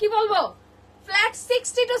ফ্ল্যাট কি বলবো, ফ্ল্যাট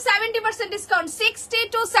 60 to 70% ডিসকাউন্ট, 60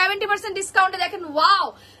 to 70% ডিসকাউন্টে দেখেন। Wow,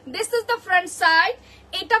 this is the front side.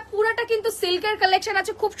 এটা পুরোটা কিন্তু সিল্কের কালেকশন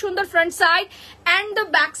আছে, খুব সুন্দর front side and the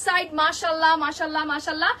back side. মাশাআল্লাহ মাশাআল্লাহ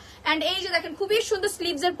মাশাআল্লাহ। এন্ড এই যে দেখেন খুবই সুন্দর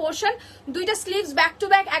স্লিভস এর পোর্শন, দুইটা স্লিভস ব্যাক টু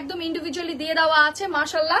ব্যাক একদম ইন্ডিভিজুয়ালি দিয়ে দেওয়া আছে।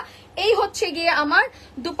 মাশাআল্লাহ। এই হচ্ছে গিয়ে আমার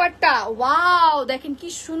দুপাট্টা। ওয়াও দেখেন কি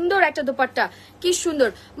সুন্দর একটা দুপাট্টা, কি সুন্দর।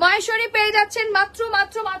 মহেশ্বরী পেয়ে যাচ্ছেন মাত্র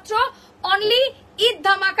মাত্র মাত্র অনলি ঈদ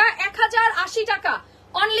ধামাকা 1080 টাকা,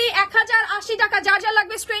 অনলি 1080 টাকা। যা যা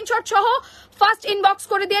লাগবে স্ক্রিনশট সহ ফার্স্ট ইনবক্স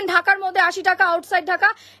করে দিন। ঢাকার মধ্যে 80 টাকা, আউটসাইড ঢাকা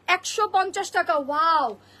 150 টাকা। ওয়াও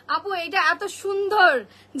আপু এটা এত সুন্দর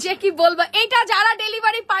যে কি বলবো। এটা যারা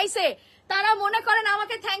ডেলিভারি পাইছে তারা মনে করেন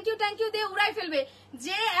আমাকে থ্যাংক ইউ দিয়ে উড়াই ফেলবে,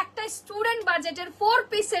 যে একটা স্টুডেন্ট বাজেটের 4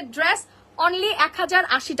 পিসের ড্রেস অনলি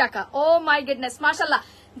 1080 টাকা। ও মাই গুডনেস মাশাআল্লাহ।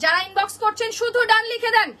 যারা ইনবক্স করছেন শুধু ডান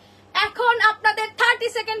লিখে দেন। এখন আপনাদের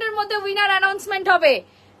 30 সেকেন্ডের মধ্যে উইনার অ্যানাউন্সমেন্ট হবে,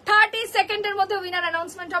 30 সেকেন্ডের মধ্যে উইনার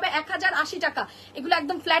অ্যানাউন্সমেন্ট হবে। 1080 টাকা, এগুলো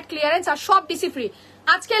একদম ফ্ল্যাট ক্লিয়ারেন্স আর সব ডিসি ফ্রি।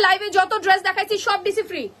 আজকে লাইভে যত ড্রেস দেখাইছি সব ডিসি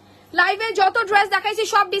ফ্রি, লাইভে যত ড্রেস দেখাইছি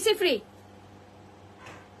সব ডিসি ফ্রি।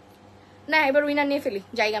 না এবার উইনার নিয়ে ফেলি,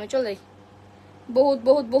 যাই আমি চলে যাই। বহুত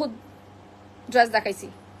বহুত বহুত ড্রেস দেখাইছি,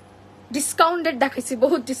 ডিসকাউন্টেড দেখাইছি,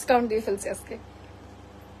 বহুত ডিসকাউন্ট দিয়ে ফেলছি আজকে।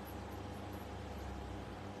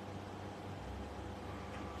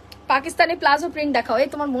 পাকিস্তানি প্লাজো প্রিন্ট দেখাও, এই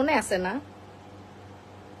তোমার মনে আছে না?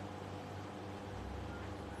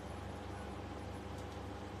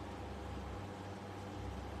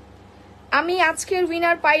 আমি আজকের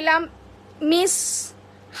উইনার পাইলাম মিস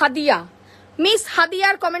হাদিয়া। মিস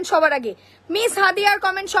হাদিয়ার কমেন্ট সবার আগে, মিস হাদিয়ার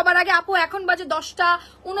কমেন্ট সবার আগে। আপু এখন বাজে 10টা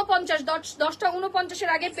 49, 10টা 49-এর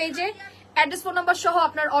আগে পেজে অ্যাড্রেস ফোন নাম্বার সহ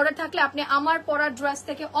আপনার অর্ডার থাকলে আপনি আমার পরা ড্রেস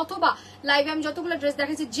থেকে অথবা লাইভে আমি যতগুলো ড্রেস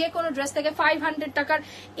দেখাচ্ছি যে কোনো ড্রেস থেকে 500 টাকার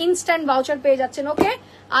ইনস্ট্যান্ট ভাউচার পেয়ে যাচ্ছেন। ওকে,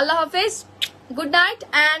 আল্লাহ হাফেজ, good night.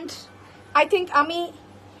 And I think আমি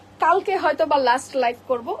কালকে হয়তো বা লাস্ট লাইভ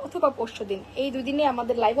করব অথবা পরশু দিন, এই দুদিনে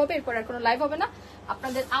আমাদের লাইভ হবে, এরপর আর কোনো লাইভ হবে না।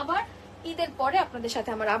 আপনাদের আবার ঈদের পরে আপনাদের সাথে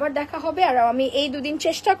আমার আবার দেখা হবে। আর আমি এই দুদিন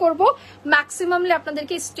চেষ্টা করব ম্যাক্সিমামলি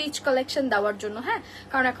আপনাদেরকে স্টিচ কালেকশন দেওয়ার জন্য, হ্যাঁ,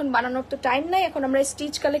 কারণ এখন বানানোর তো টাইম নাই, এখন আমরা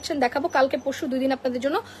স্টিচ কালেকশন দেখাবো। কালকে পরশু দুদিন আপনাদের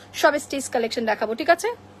জন্য সব স্টিচ কালেকশন দেখাবো, ঠিক আছে?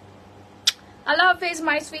 আল্লাহ হাফেজ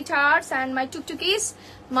my sweet hertz and my টুকটুকিস,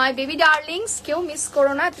 my baby Darlings. কেউ মিস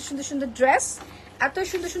করো না, এত সুন্দর সুন্দর ড্রেস, এত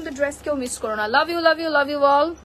সুন্দর সুন্দর ড্রেস কেউ মিস করো না। Love you, love you, love you all.